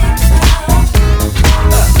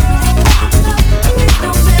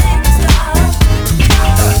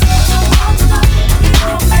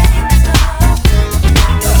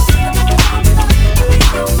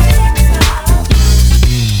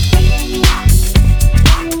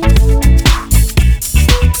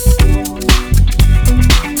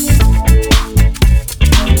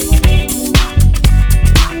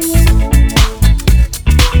stop.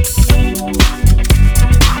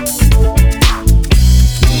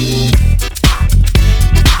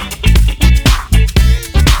 Get it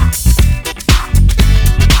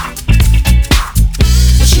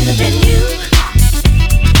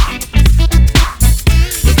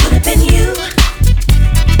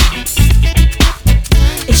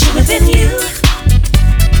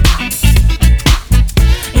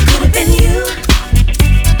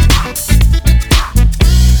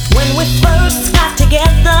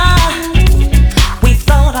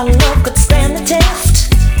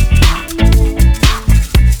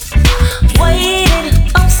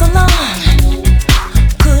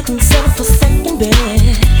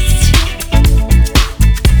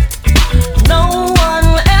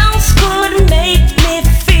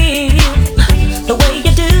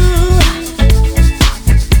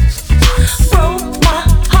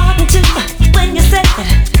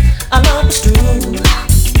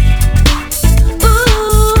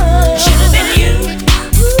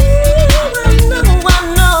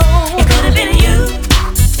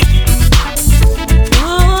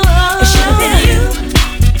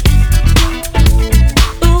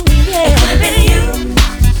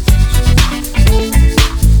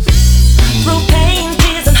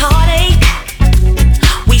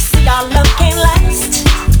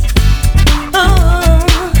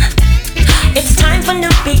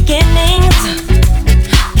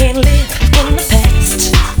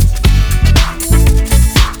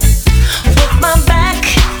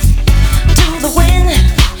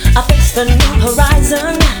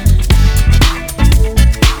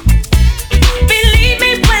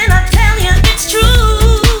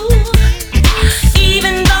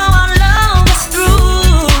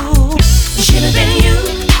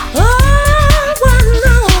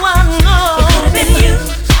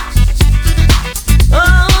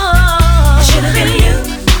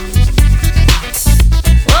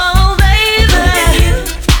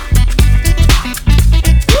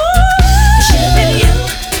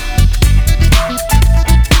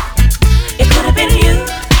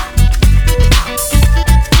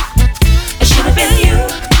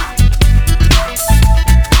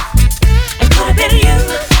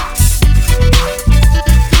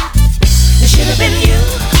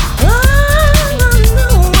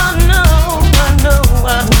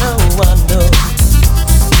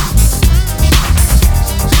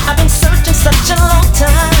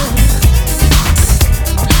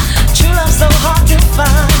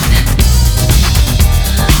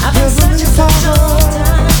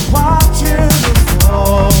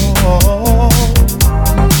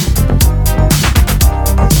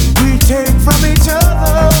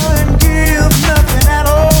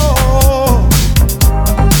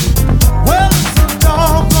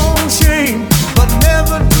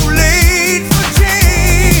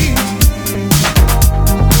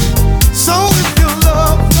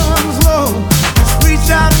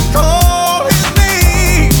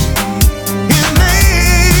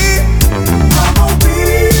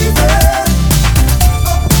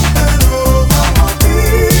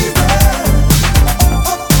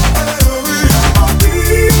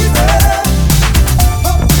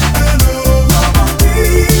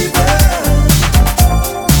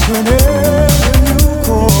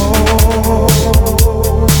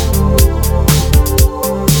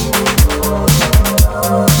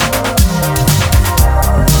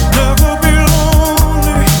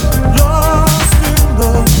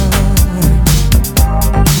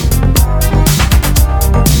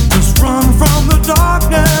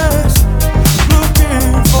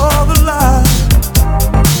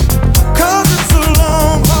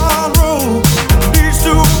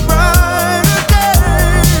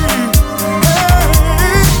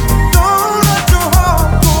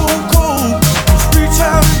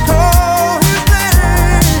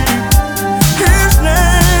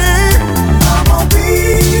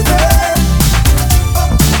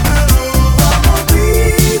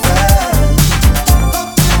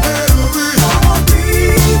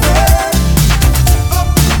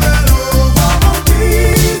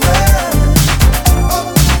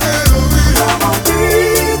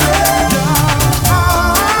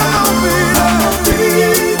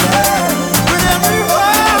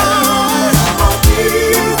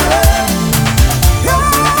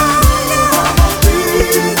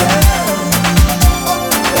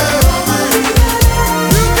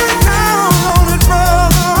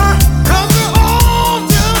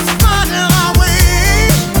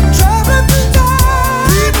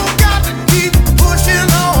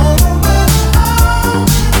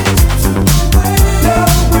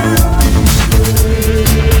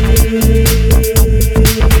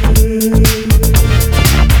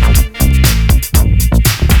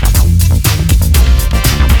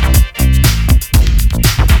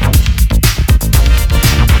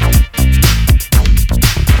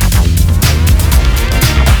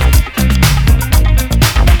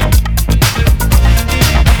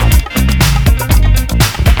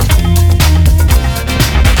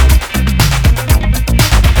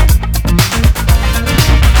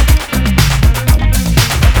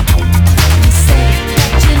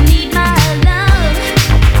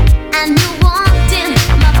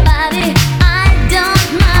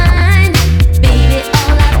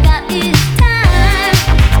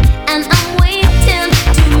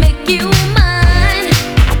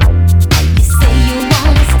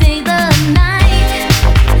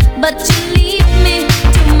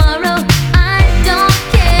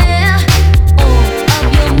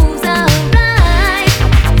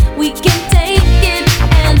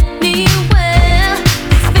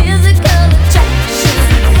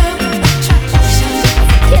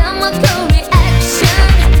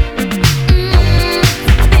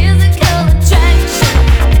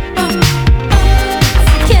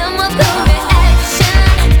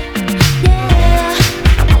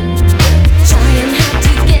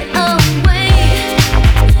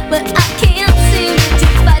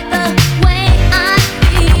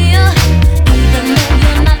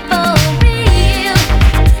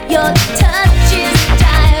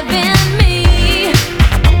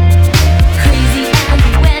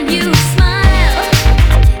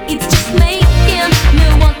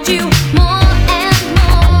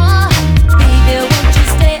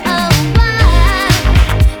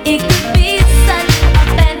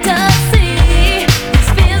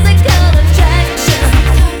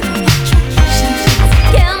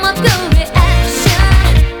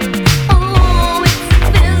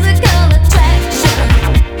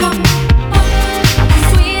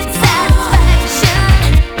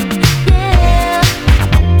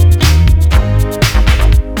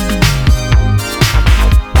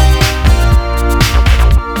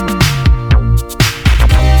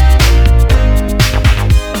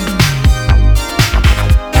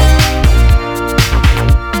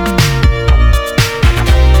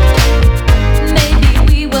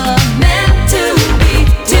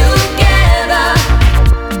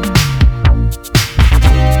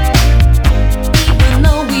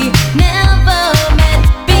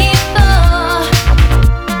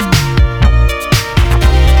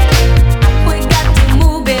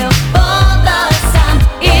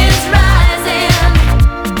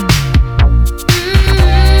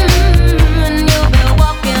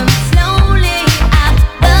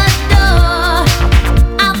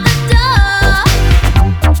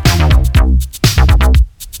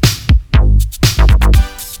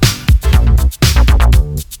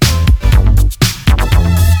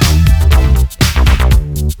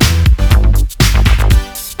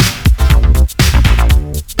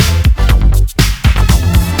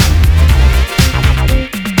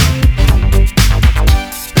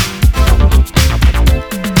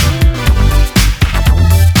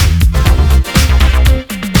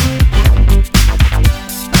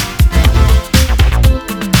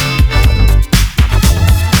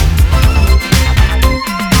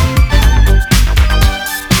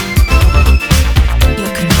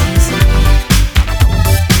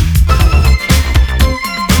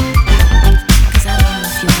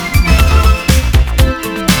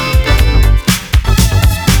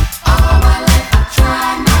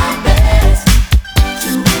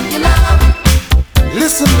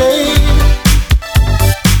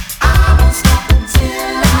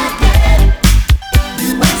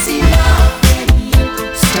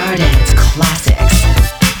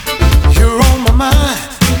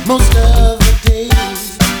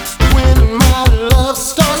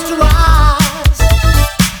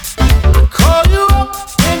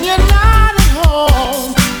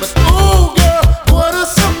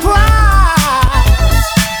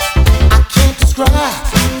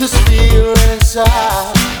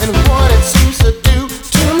inside and what it seems to do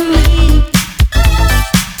to me.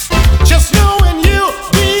 Just knowing you'll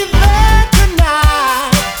be there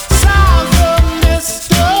tonight sounds a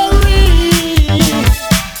mystery.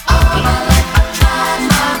 All my life I tried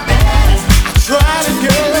my best. I tried it,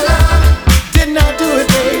 girl. Did not do it,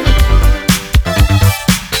 babe.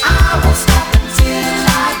 I won't stop until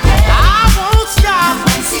I get. I won't stop.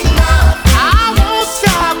 I won't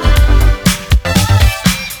stop.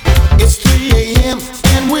 It's 3 a.m.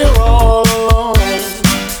 and we're all alone.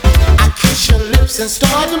 I kiss your lips and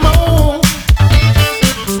start to moan,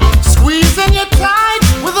 squeezing you tight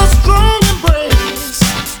with a strong embrace,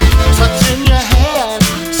 touching your hand,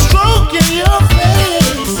 stroking your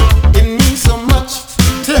face. It means so much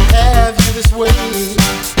to have you this way.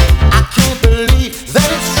 I can't believe that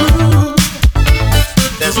it's true.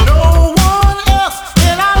 There's no one else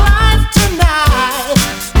in our life tonight,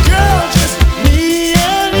 girl, just me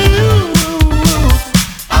and you.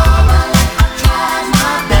 All my life I tried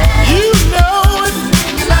my best. You know it.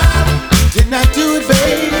 Did not do it,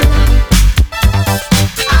 babe.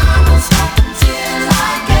 I won't stop until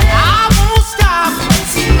I get. I won't stop.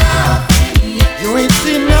 You ain't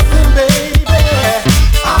seen nothing, baby.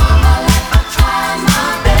 All my life I tried my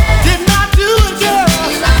best. Did not do it, girl.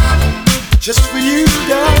 Just for you,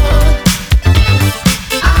 darling.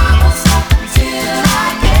 I won't stop until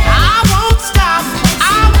I get. I won't stop.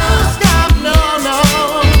 I won't stop. No, no.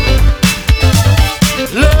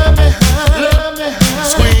 Love me, honey. Love me, honey.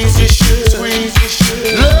 Squeeze your sugar. Squeeze your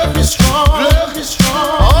sugar. Love me strong. Love me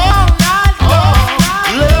strong. All night long.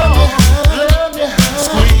 Love me, honey. Love me, honey.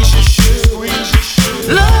 Squeeze your sugar. Squeeze your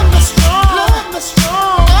sugar. Love me strong. Love me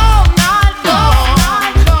strong. All night long.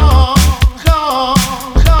 Long,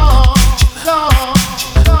 long, long,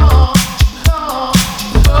 long, long, long.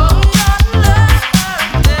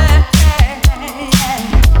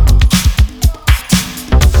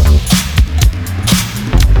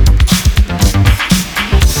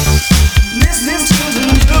 Listening to the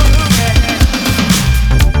music,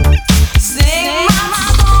 sing my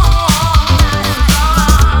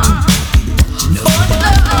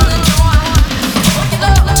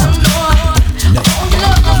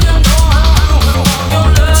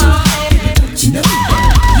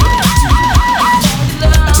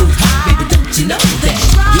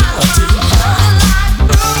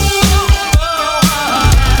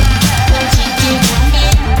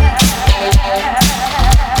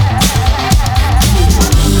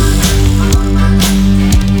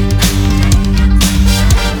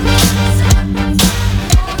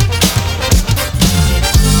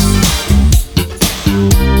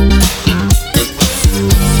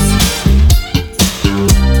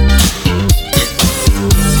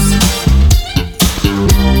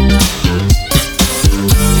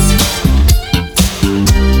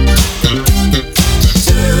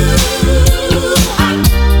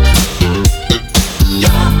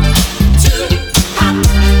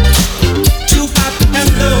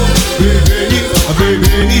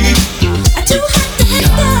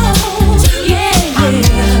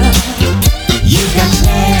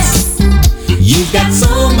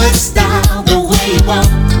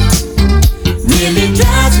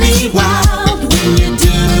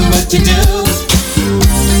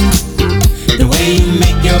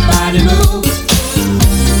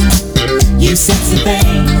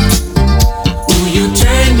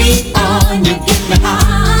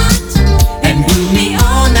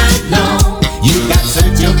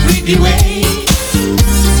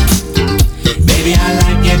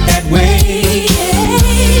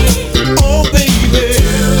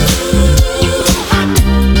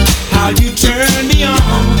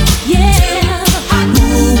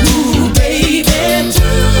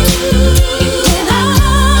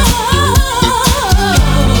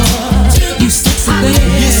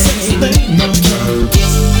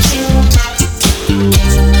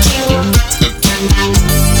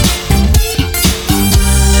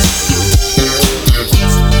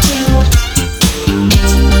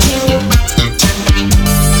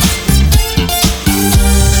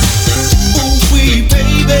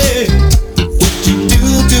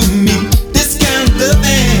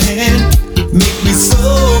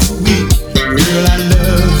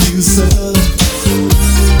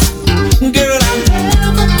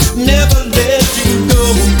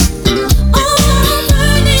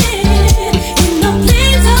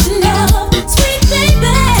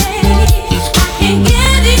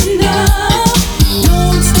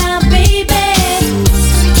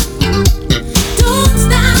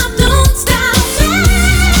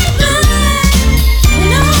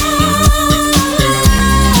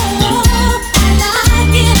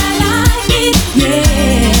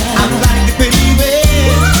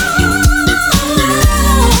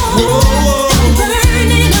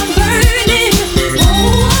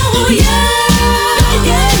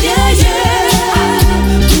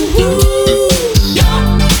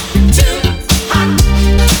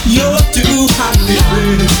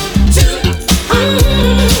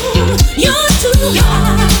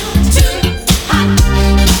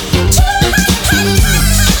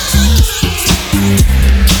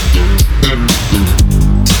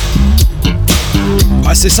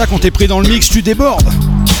c'est ça, quand t'es pris dans le mix, tu débordes.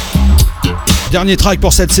 Dernier track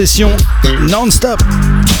pour cette session, Non-Stop,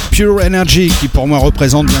 Pure Energy, qui pour moi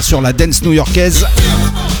représente bien sûr la dance new-yorkaise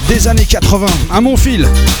des années 80. Un mon fil,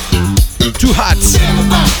 Too Hot,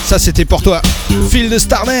 ça c'était pour toi. Fil de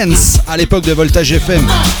Stardance, à l'époque de Voltage FM.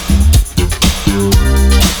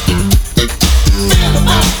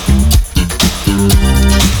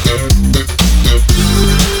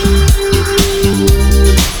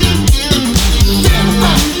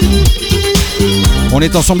 On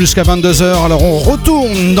est ensemble jusqu'à 22h, alors on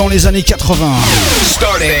retourne dans les années 80.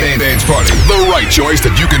 Stardance Party, the right choice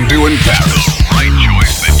that you can do in Paris. Right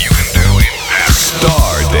choice that you can do in Paris.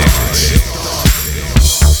 Stardance.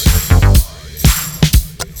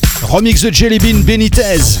 Remix de Jelly Bean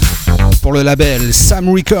Benitez pour le label Sam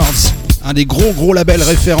Records, un des gros labels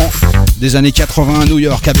référents des années 80 à New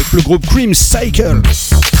York, avec le groupe Cream Cycle.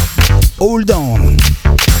 Hold On.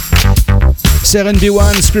 C'est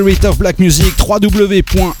RNB1, Spirit of Black Music,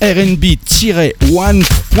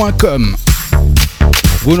 www.rnb-1.com.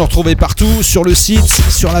 Vous nous retrouvez partout, sur le site,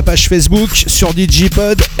 sur la page Facebook, sur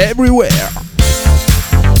Digipod, everywhere.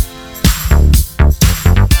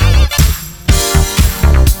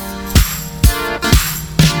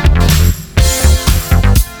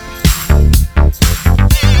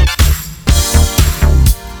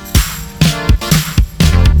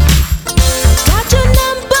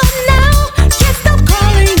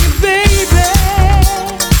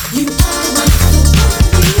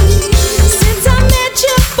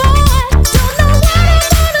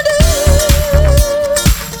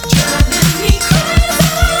 Me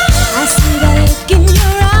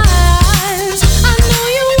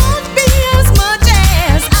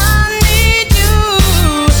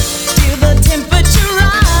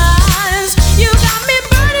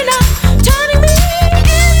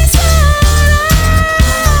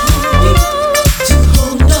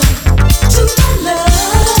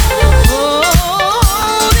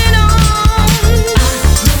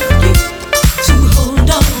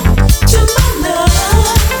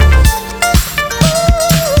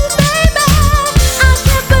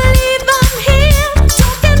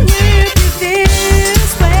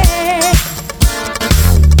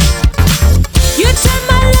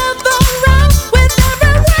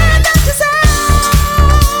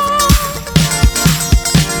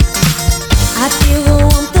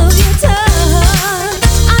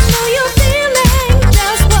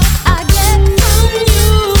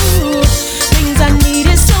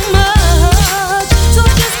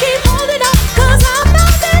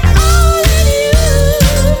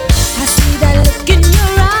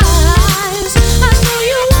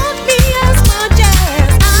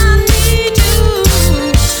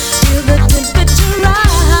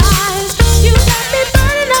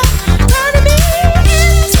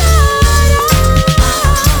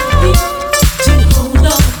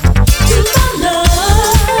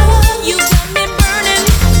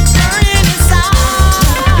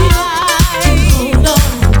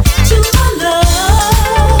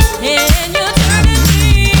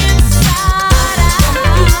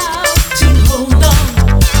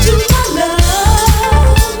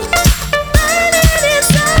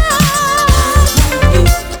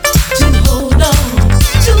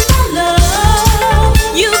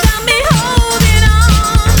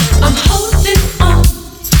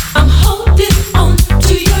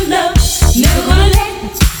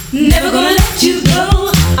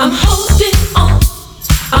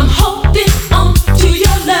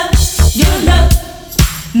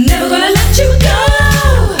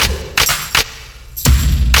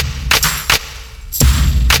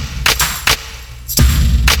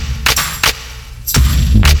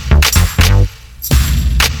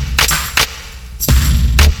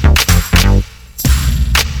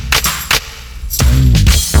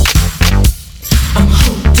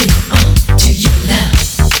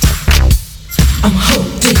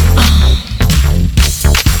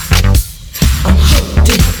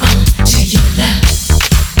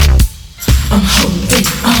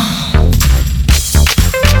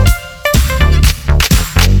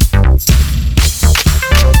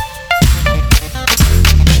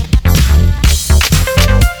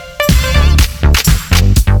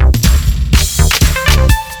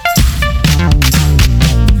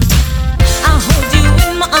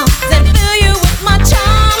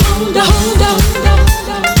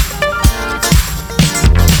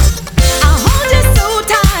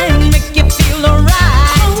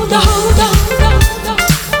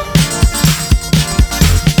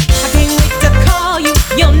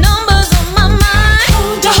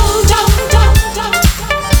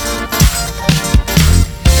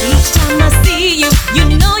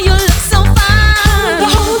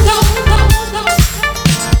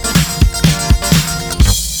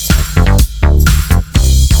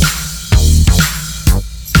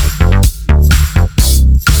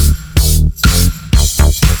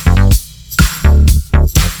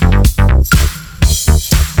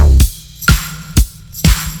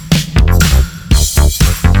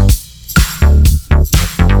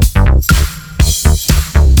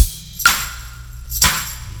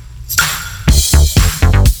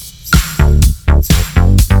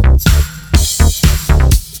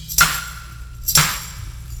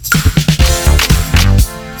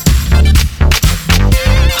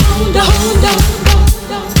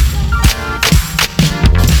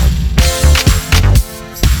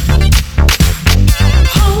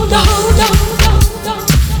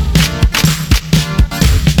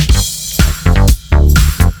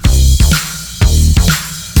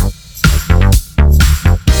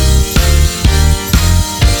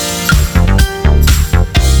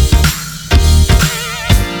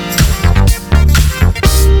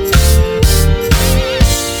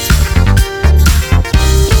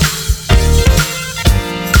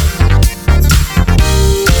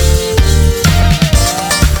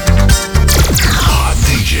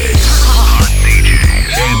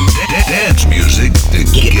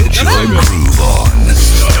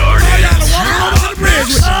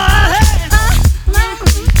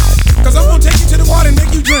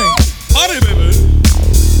you drink? Party, baby.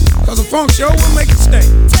 Cause a funk show will make it stay.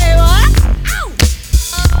 Say what?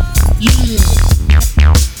 Yeah.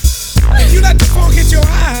 If you let the funk hit your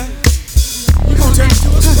eye, we gonna turn it to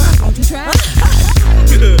a spot. Won't you try?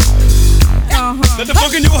 Let the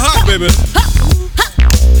funk in your heart, baby.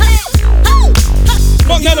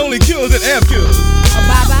 Funk not only kills, it air kills.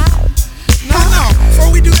 Bye-bye. No.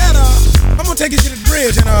 Before we do that, I'm gonna take you to the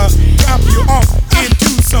bridge and drop you off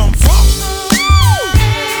into some funk.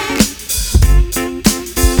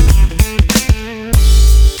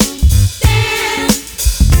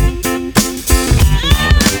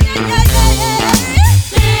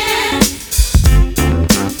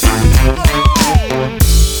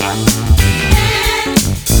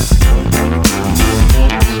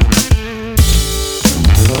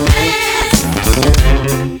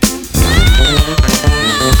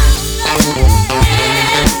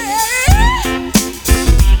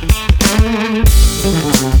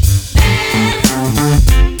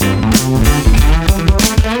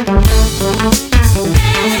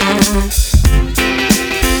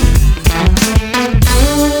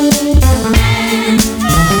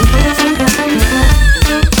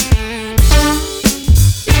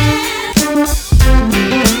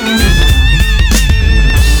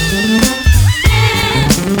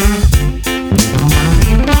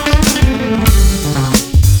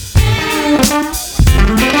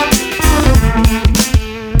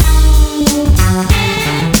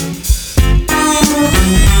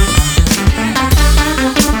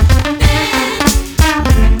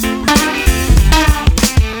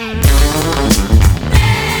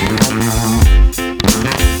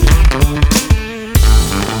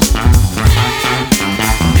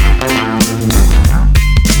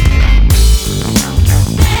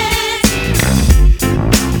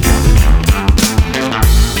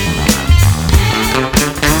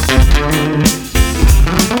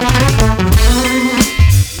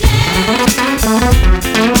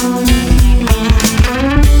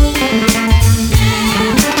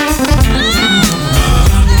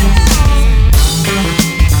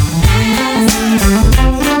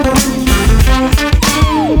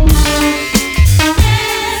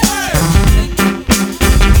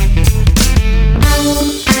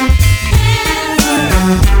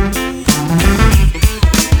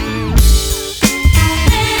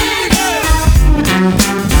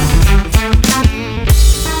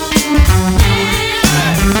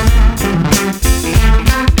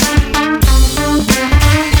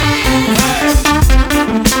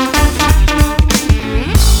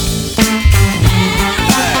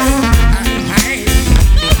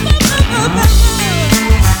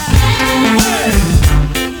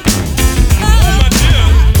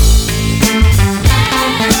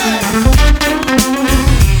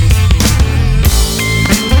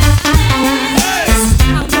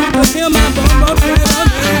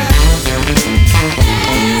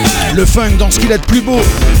 Le funk dans ce qu'il a de plus beau.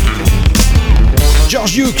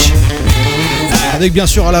 George Duke. Avec bien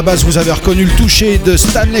sûr à la base, vous avez reconnu le toucher de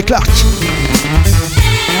Stanley Clarke.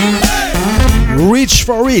 Reach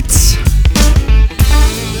for it.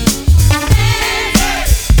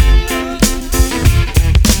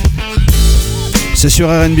 C'est sur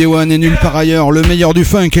RNB One et nulle part ailleurs, le meilleur du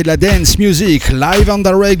funk et de la dance music, live and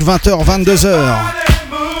direct, 20h, 22h.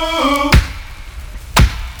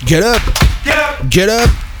 Get up, get up.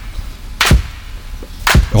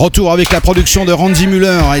 Retour avec la production de Randy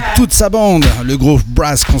Muller et toute sa bande, le groupe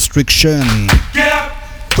Brass Constriction.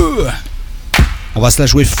 On va se la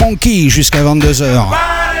jouer funky jusqu'à 22h.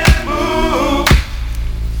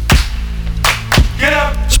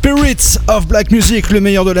 Spirits of Black Music, le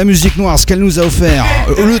meilleur de la musique noire, ce qu'elle nous a offert,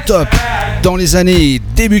 le top dans les années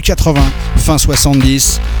début 80, fin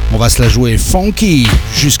 70. On va se la jouer funky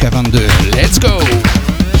jusqu'à 22. Let's go!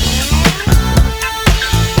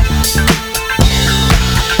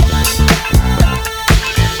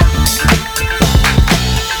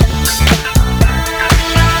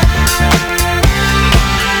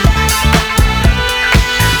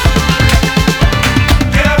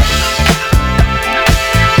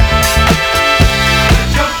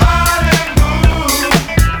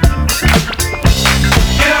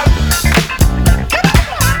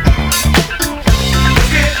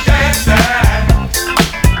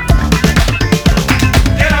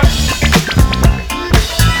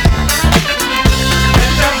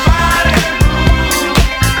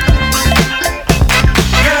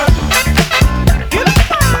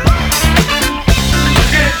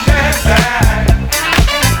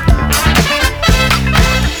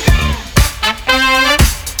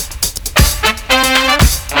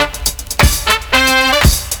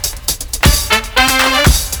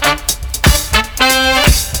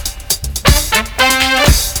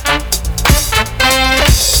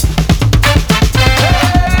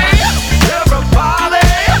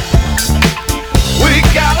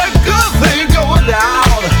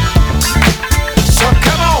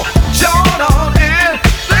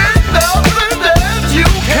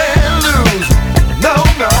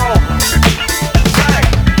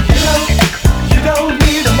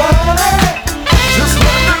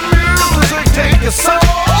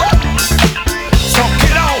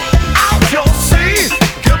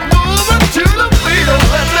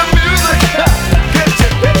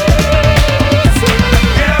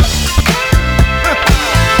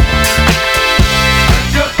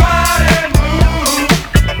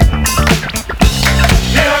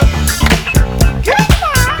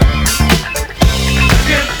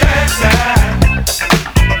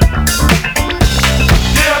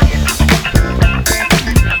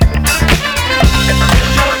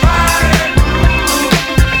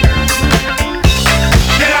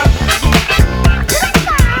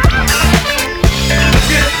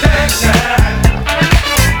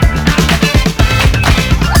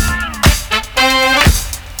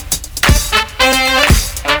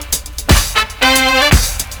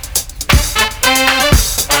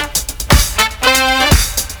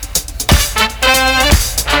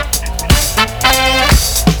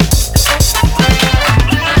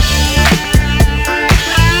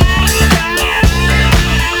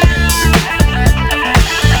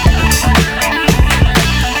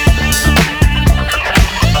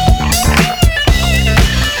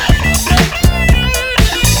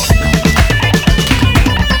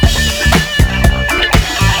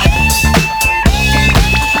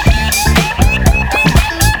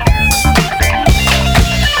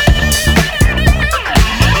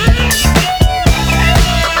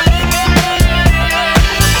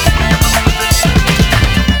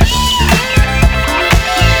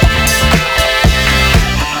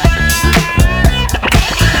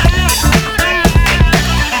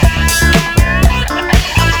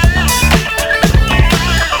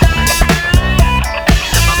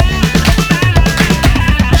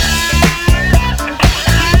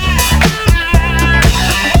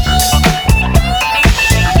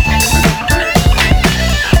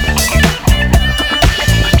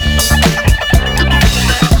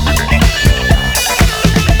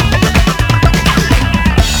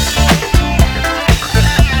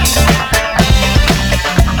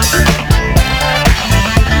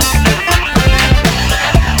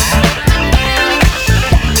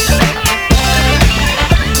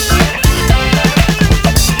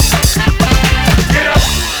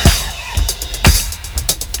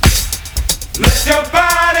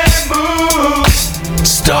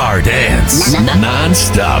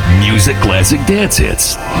 Non-stop music classic dance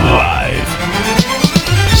hits. Live.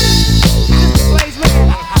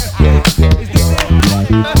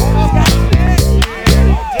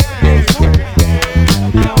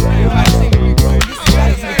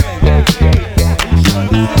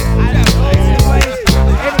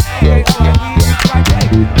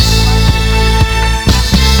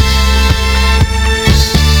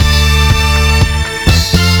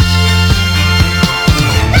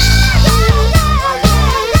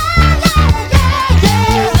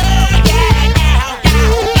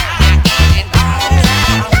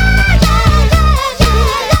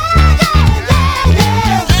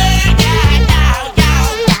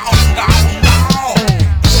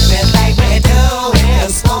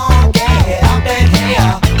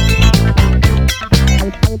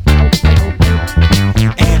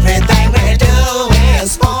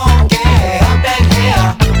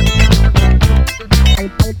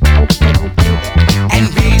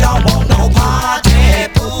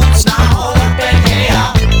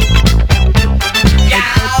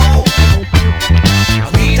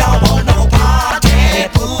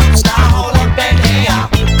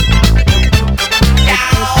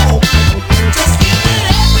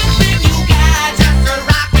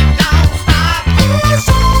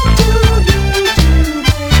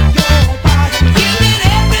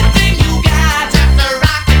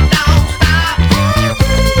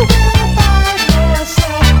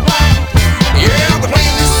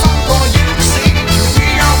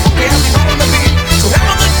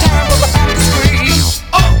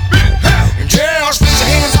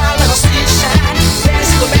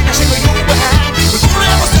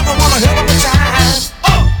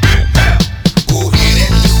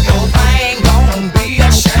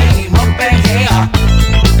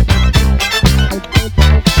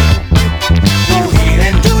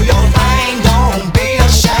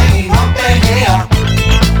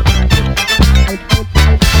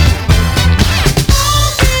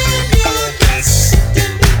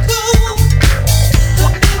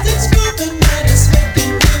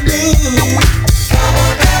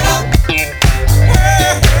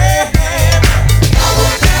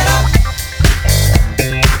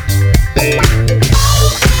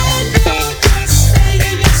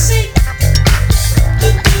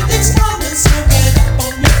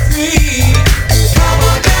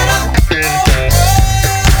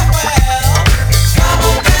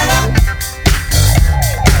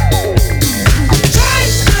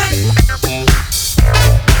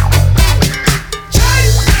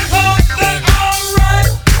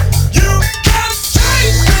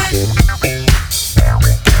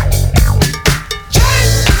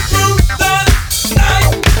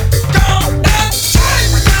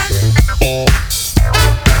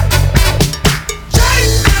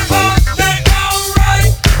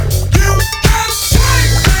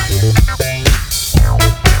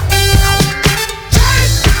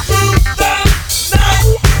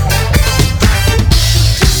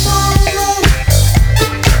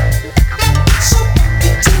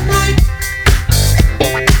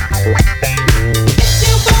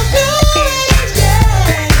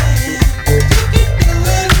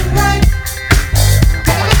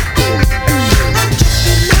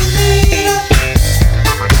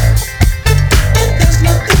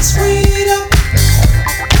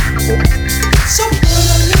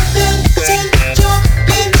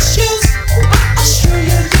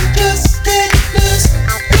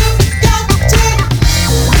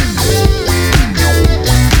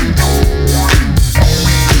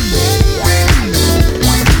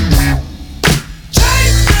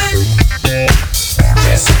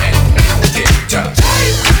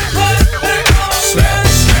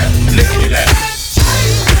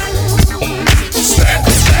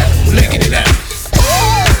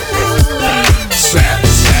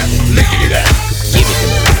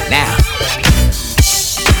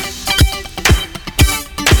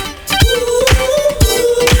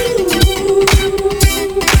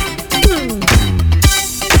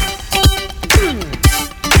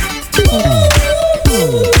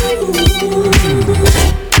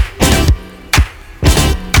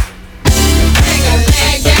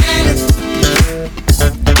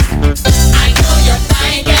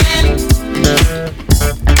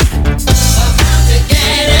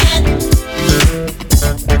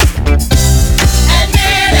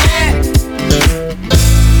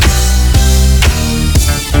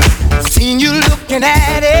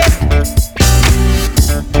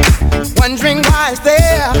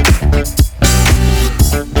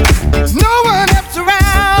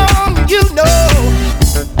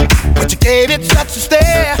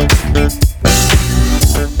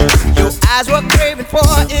 eyes were craving for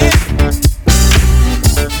it.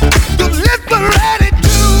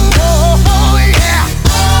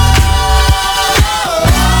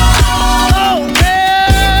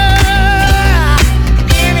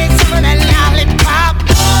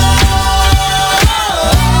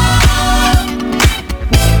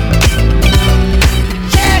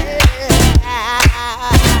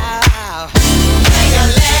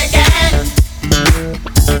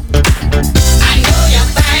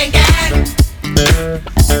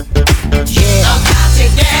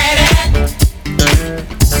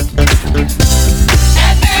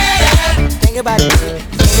 your body,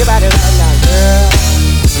 swing your body right now, girl.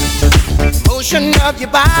 Motion of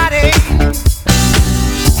your body.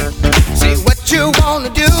 Say what you wanna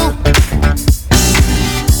do.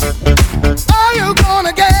 Are you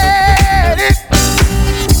gonna get it?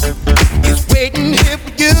 It's waiting here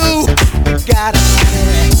for you. Got it.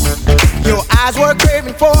 Your eyes were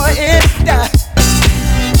craving for it.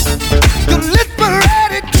 Your lips were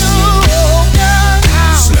ready to go down.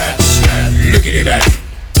 Slap, slap, look at that.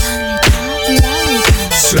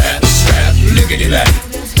 Slap, slap, look at that.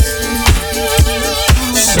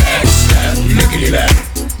 Slap, slap, look at that.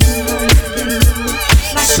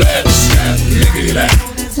 Slap, slap, look at that.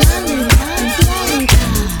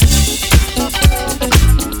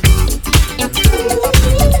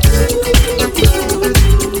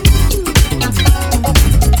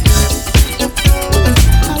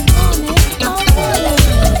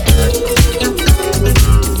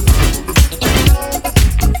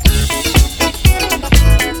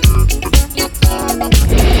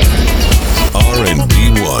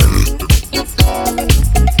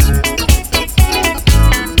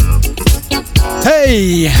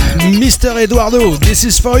 Hey, Mr. Eduardo, this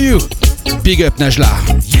is for you. Big up, Najla.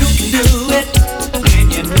 You can do it,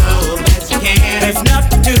 and you know that you can. There's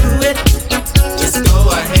nothing to it. Just go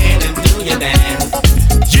ahead and do your dance.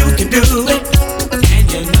 You can do it,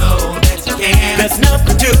 and you know that you can. There's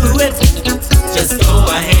nothing to it. Just go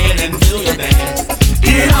ahead and do your dance.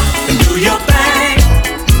 Get up and do your thing.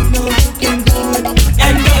 You know you can do it,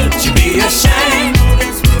 and don't you be ashamed.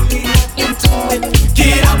 There's really nothing to it.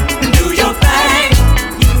 Get up and do your thing.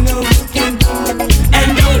 You know you can do it, and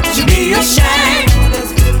don't you be ashamed.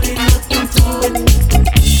 There's really nothing to it.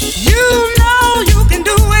 You know you can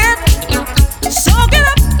do it. So get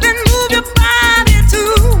up and move your body to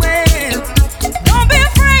it. Don't be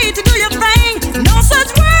afraid to do your thing. No such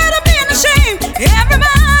word of being ashamed.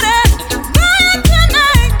 Everybody, go ahead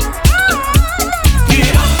tonight.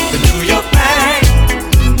 Get up and do your thing.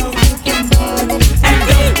 You know you can do it, and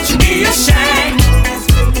don't you be ashamed. There's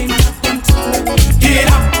really nothing to it. Get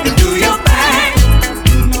up and do your thing.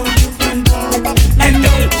 You know you can do it, and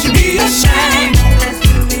don't you be ashamed. There's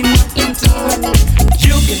really nothing to it.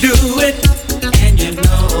 You can do it, and you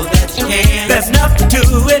know that you can. There's nothing to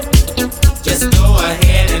it. Just go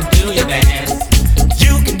ahead and do your dance.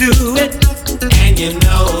 You can do it, and you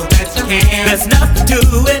know that you can. There's nothing to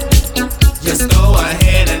it. Just go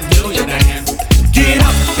ahead and do your dance. Get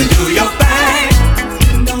up and do your thing.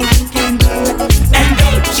 You know you can do it, and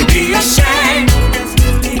don't you be ashamed. There's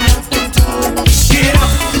really nothing to it. Get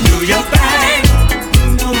up and do your thing. You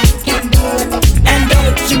know you can do it, and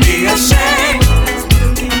don't you be ashamed. There's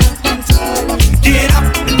really nothing to it. Get up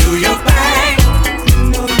and do your thing. You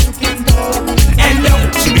know you can do it, and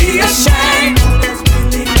don't you be ashamed. There's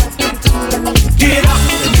really nothing to it. Get up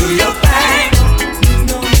and do your thing. You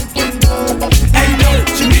know you can do it, and don't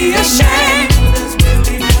you be ashamed. There's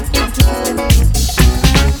really nothing to it.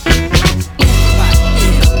 Everybody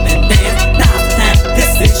get up and dance. Now's the time.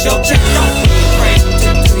 This is your chance. Don't be afraid to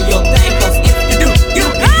do your thing, 'cause if you do,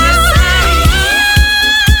 you'll be ashamed.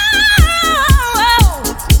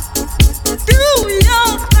 Do your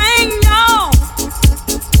thing, y'all.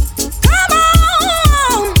 Come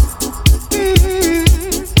on.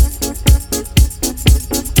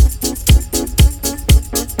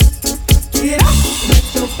 Get up, let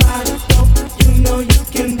your body go. You know you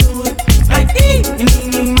can do it. Like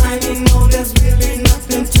eeny, miny, mo, there's really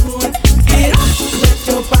nothing to it. Get up, let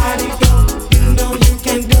your body go. You know you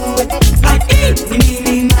can do it. Like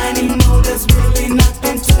eeny, miny, mo, there's really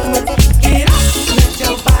nothing to it. Get up, let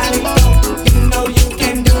your body go. You know you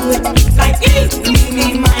can do it. Like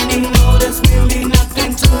eeny, miny, mo, there's really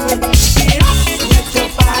nothing to it. Get up, let your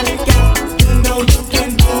body go. You know you can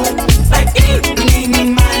do it. Like eeny,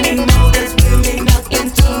 miny, mo, there's really nothing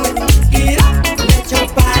to it. Get up, let your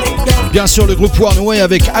body go. Bien sûr, le groupe One Way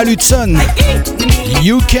avec Al Hudson.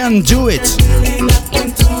 You can do it. Really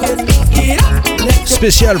nothing to it. Get up, let your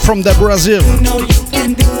Special from the Brazil. know you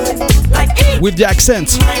can do it. Like With the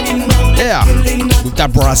accent. Yeah, with the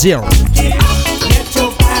Brazil.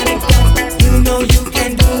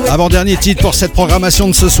 Avant-dernier titre pour cette programmation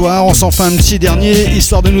de ce soir. On s'en fait un petit dernier,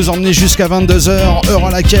 histoire de nous emmener jusqu'à 22h, heure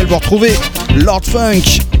à laquelle vous retrouvez Lord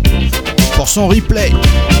Funk pour son replay.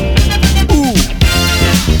 Ouh.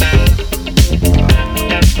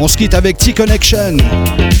 On se quitte avec T-Connection.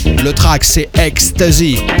 Le track, c'est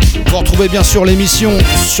Ecstasy. Vous retrouvez bien sûr l'émission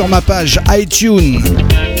sur ma page iTunes.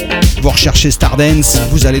 Vous recherchez Stardance,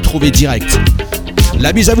 vous allez trouver direct.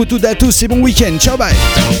 La bise à vous toutes et à tous et bon week-end. Ciao, bye.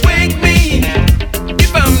 Don't wake me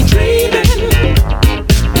if I'm dreaming.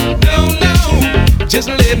 No, no, just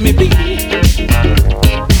let me be.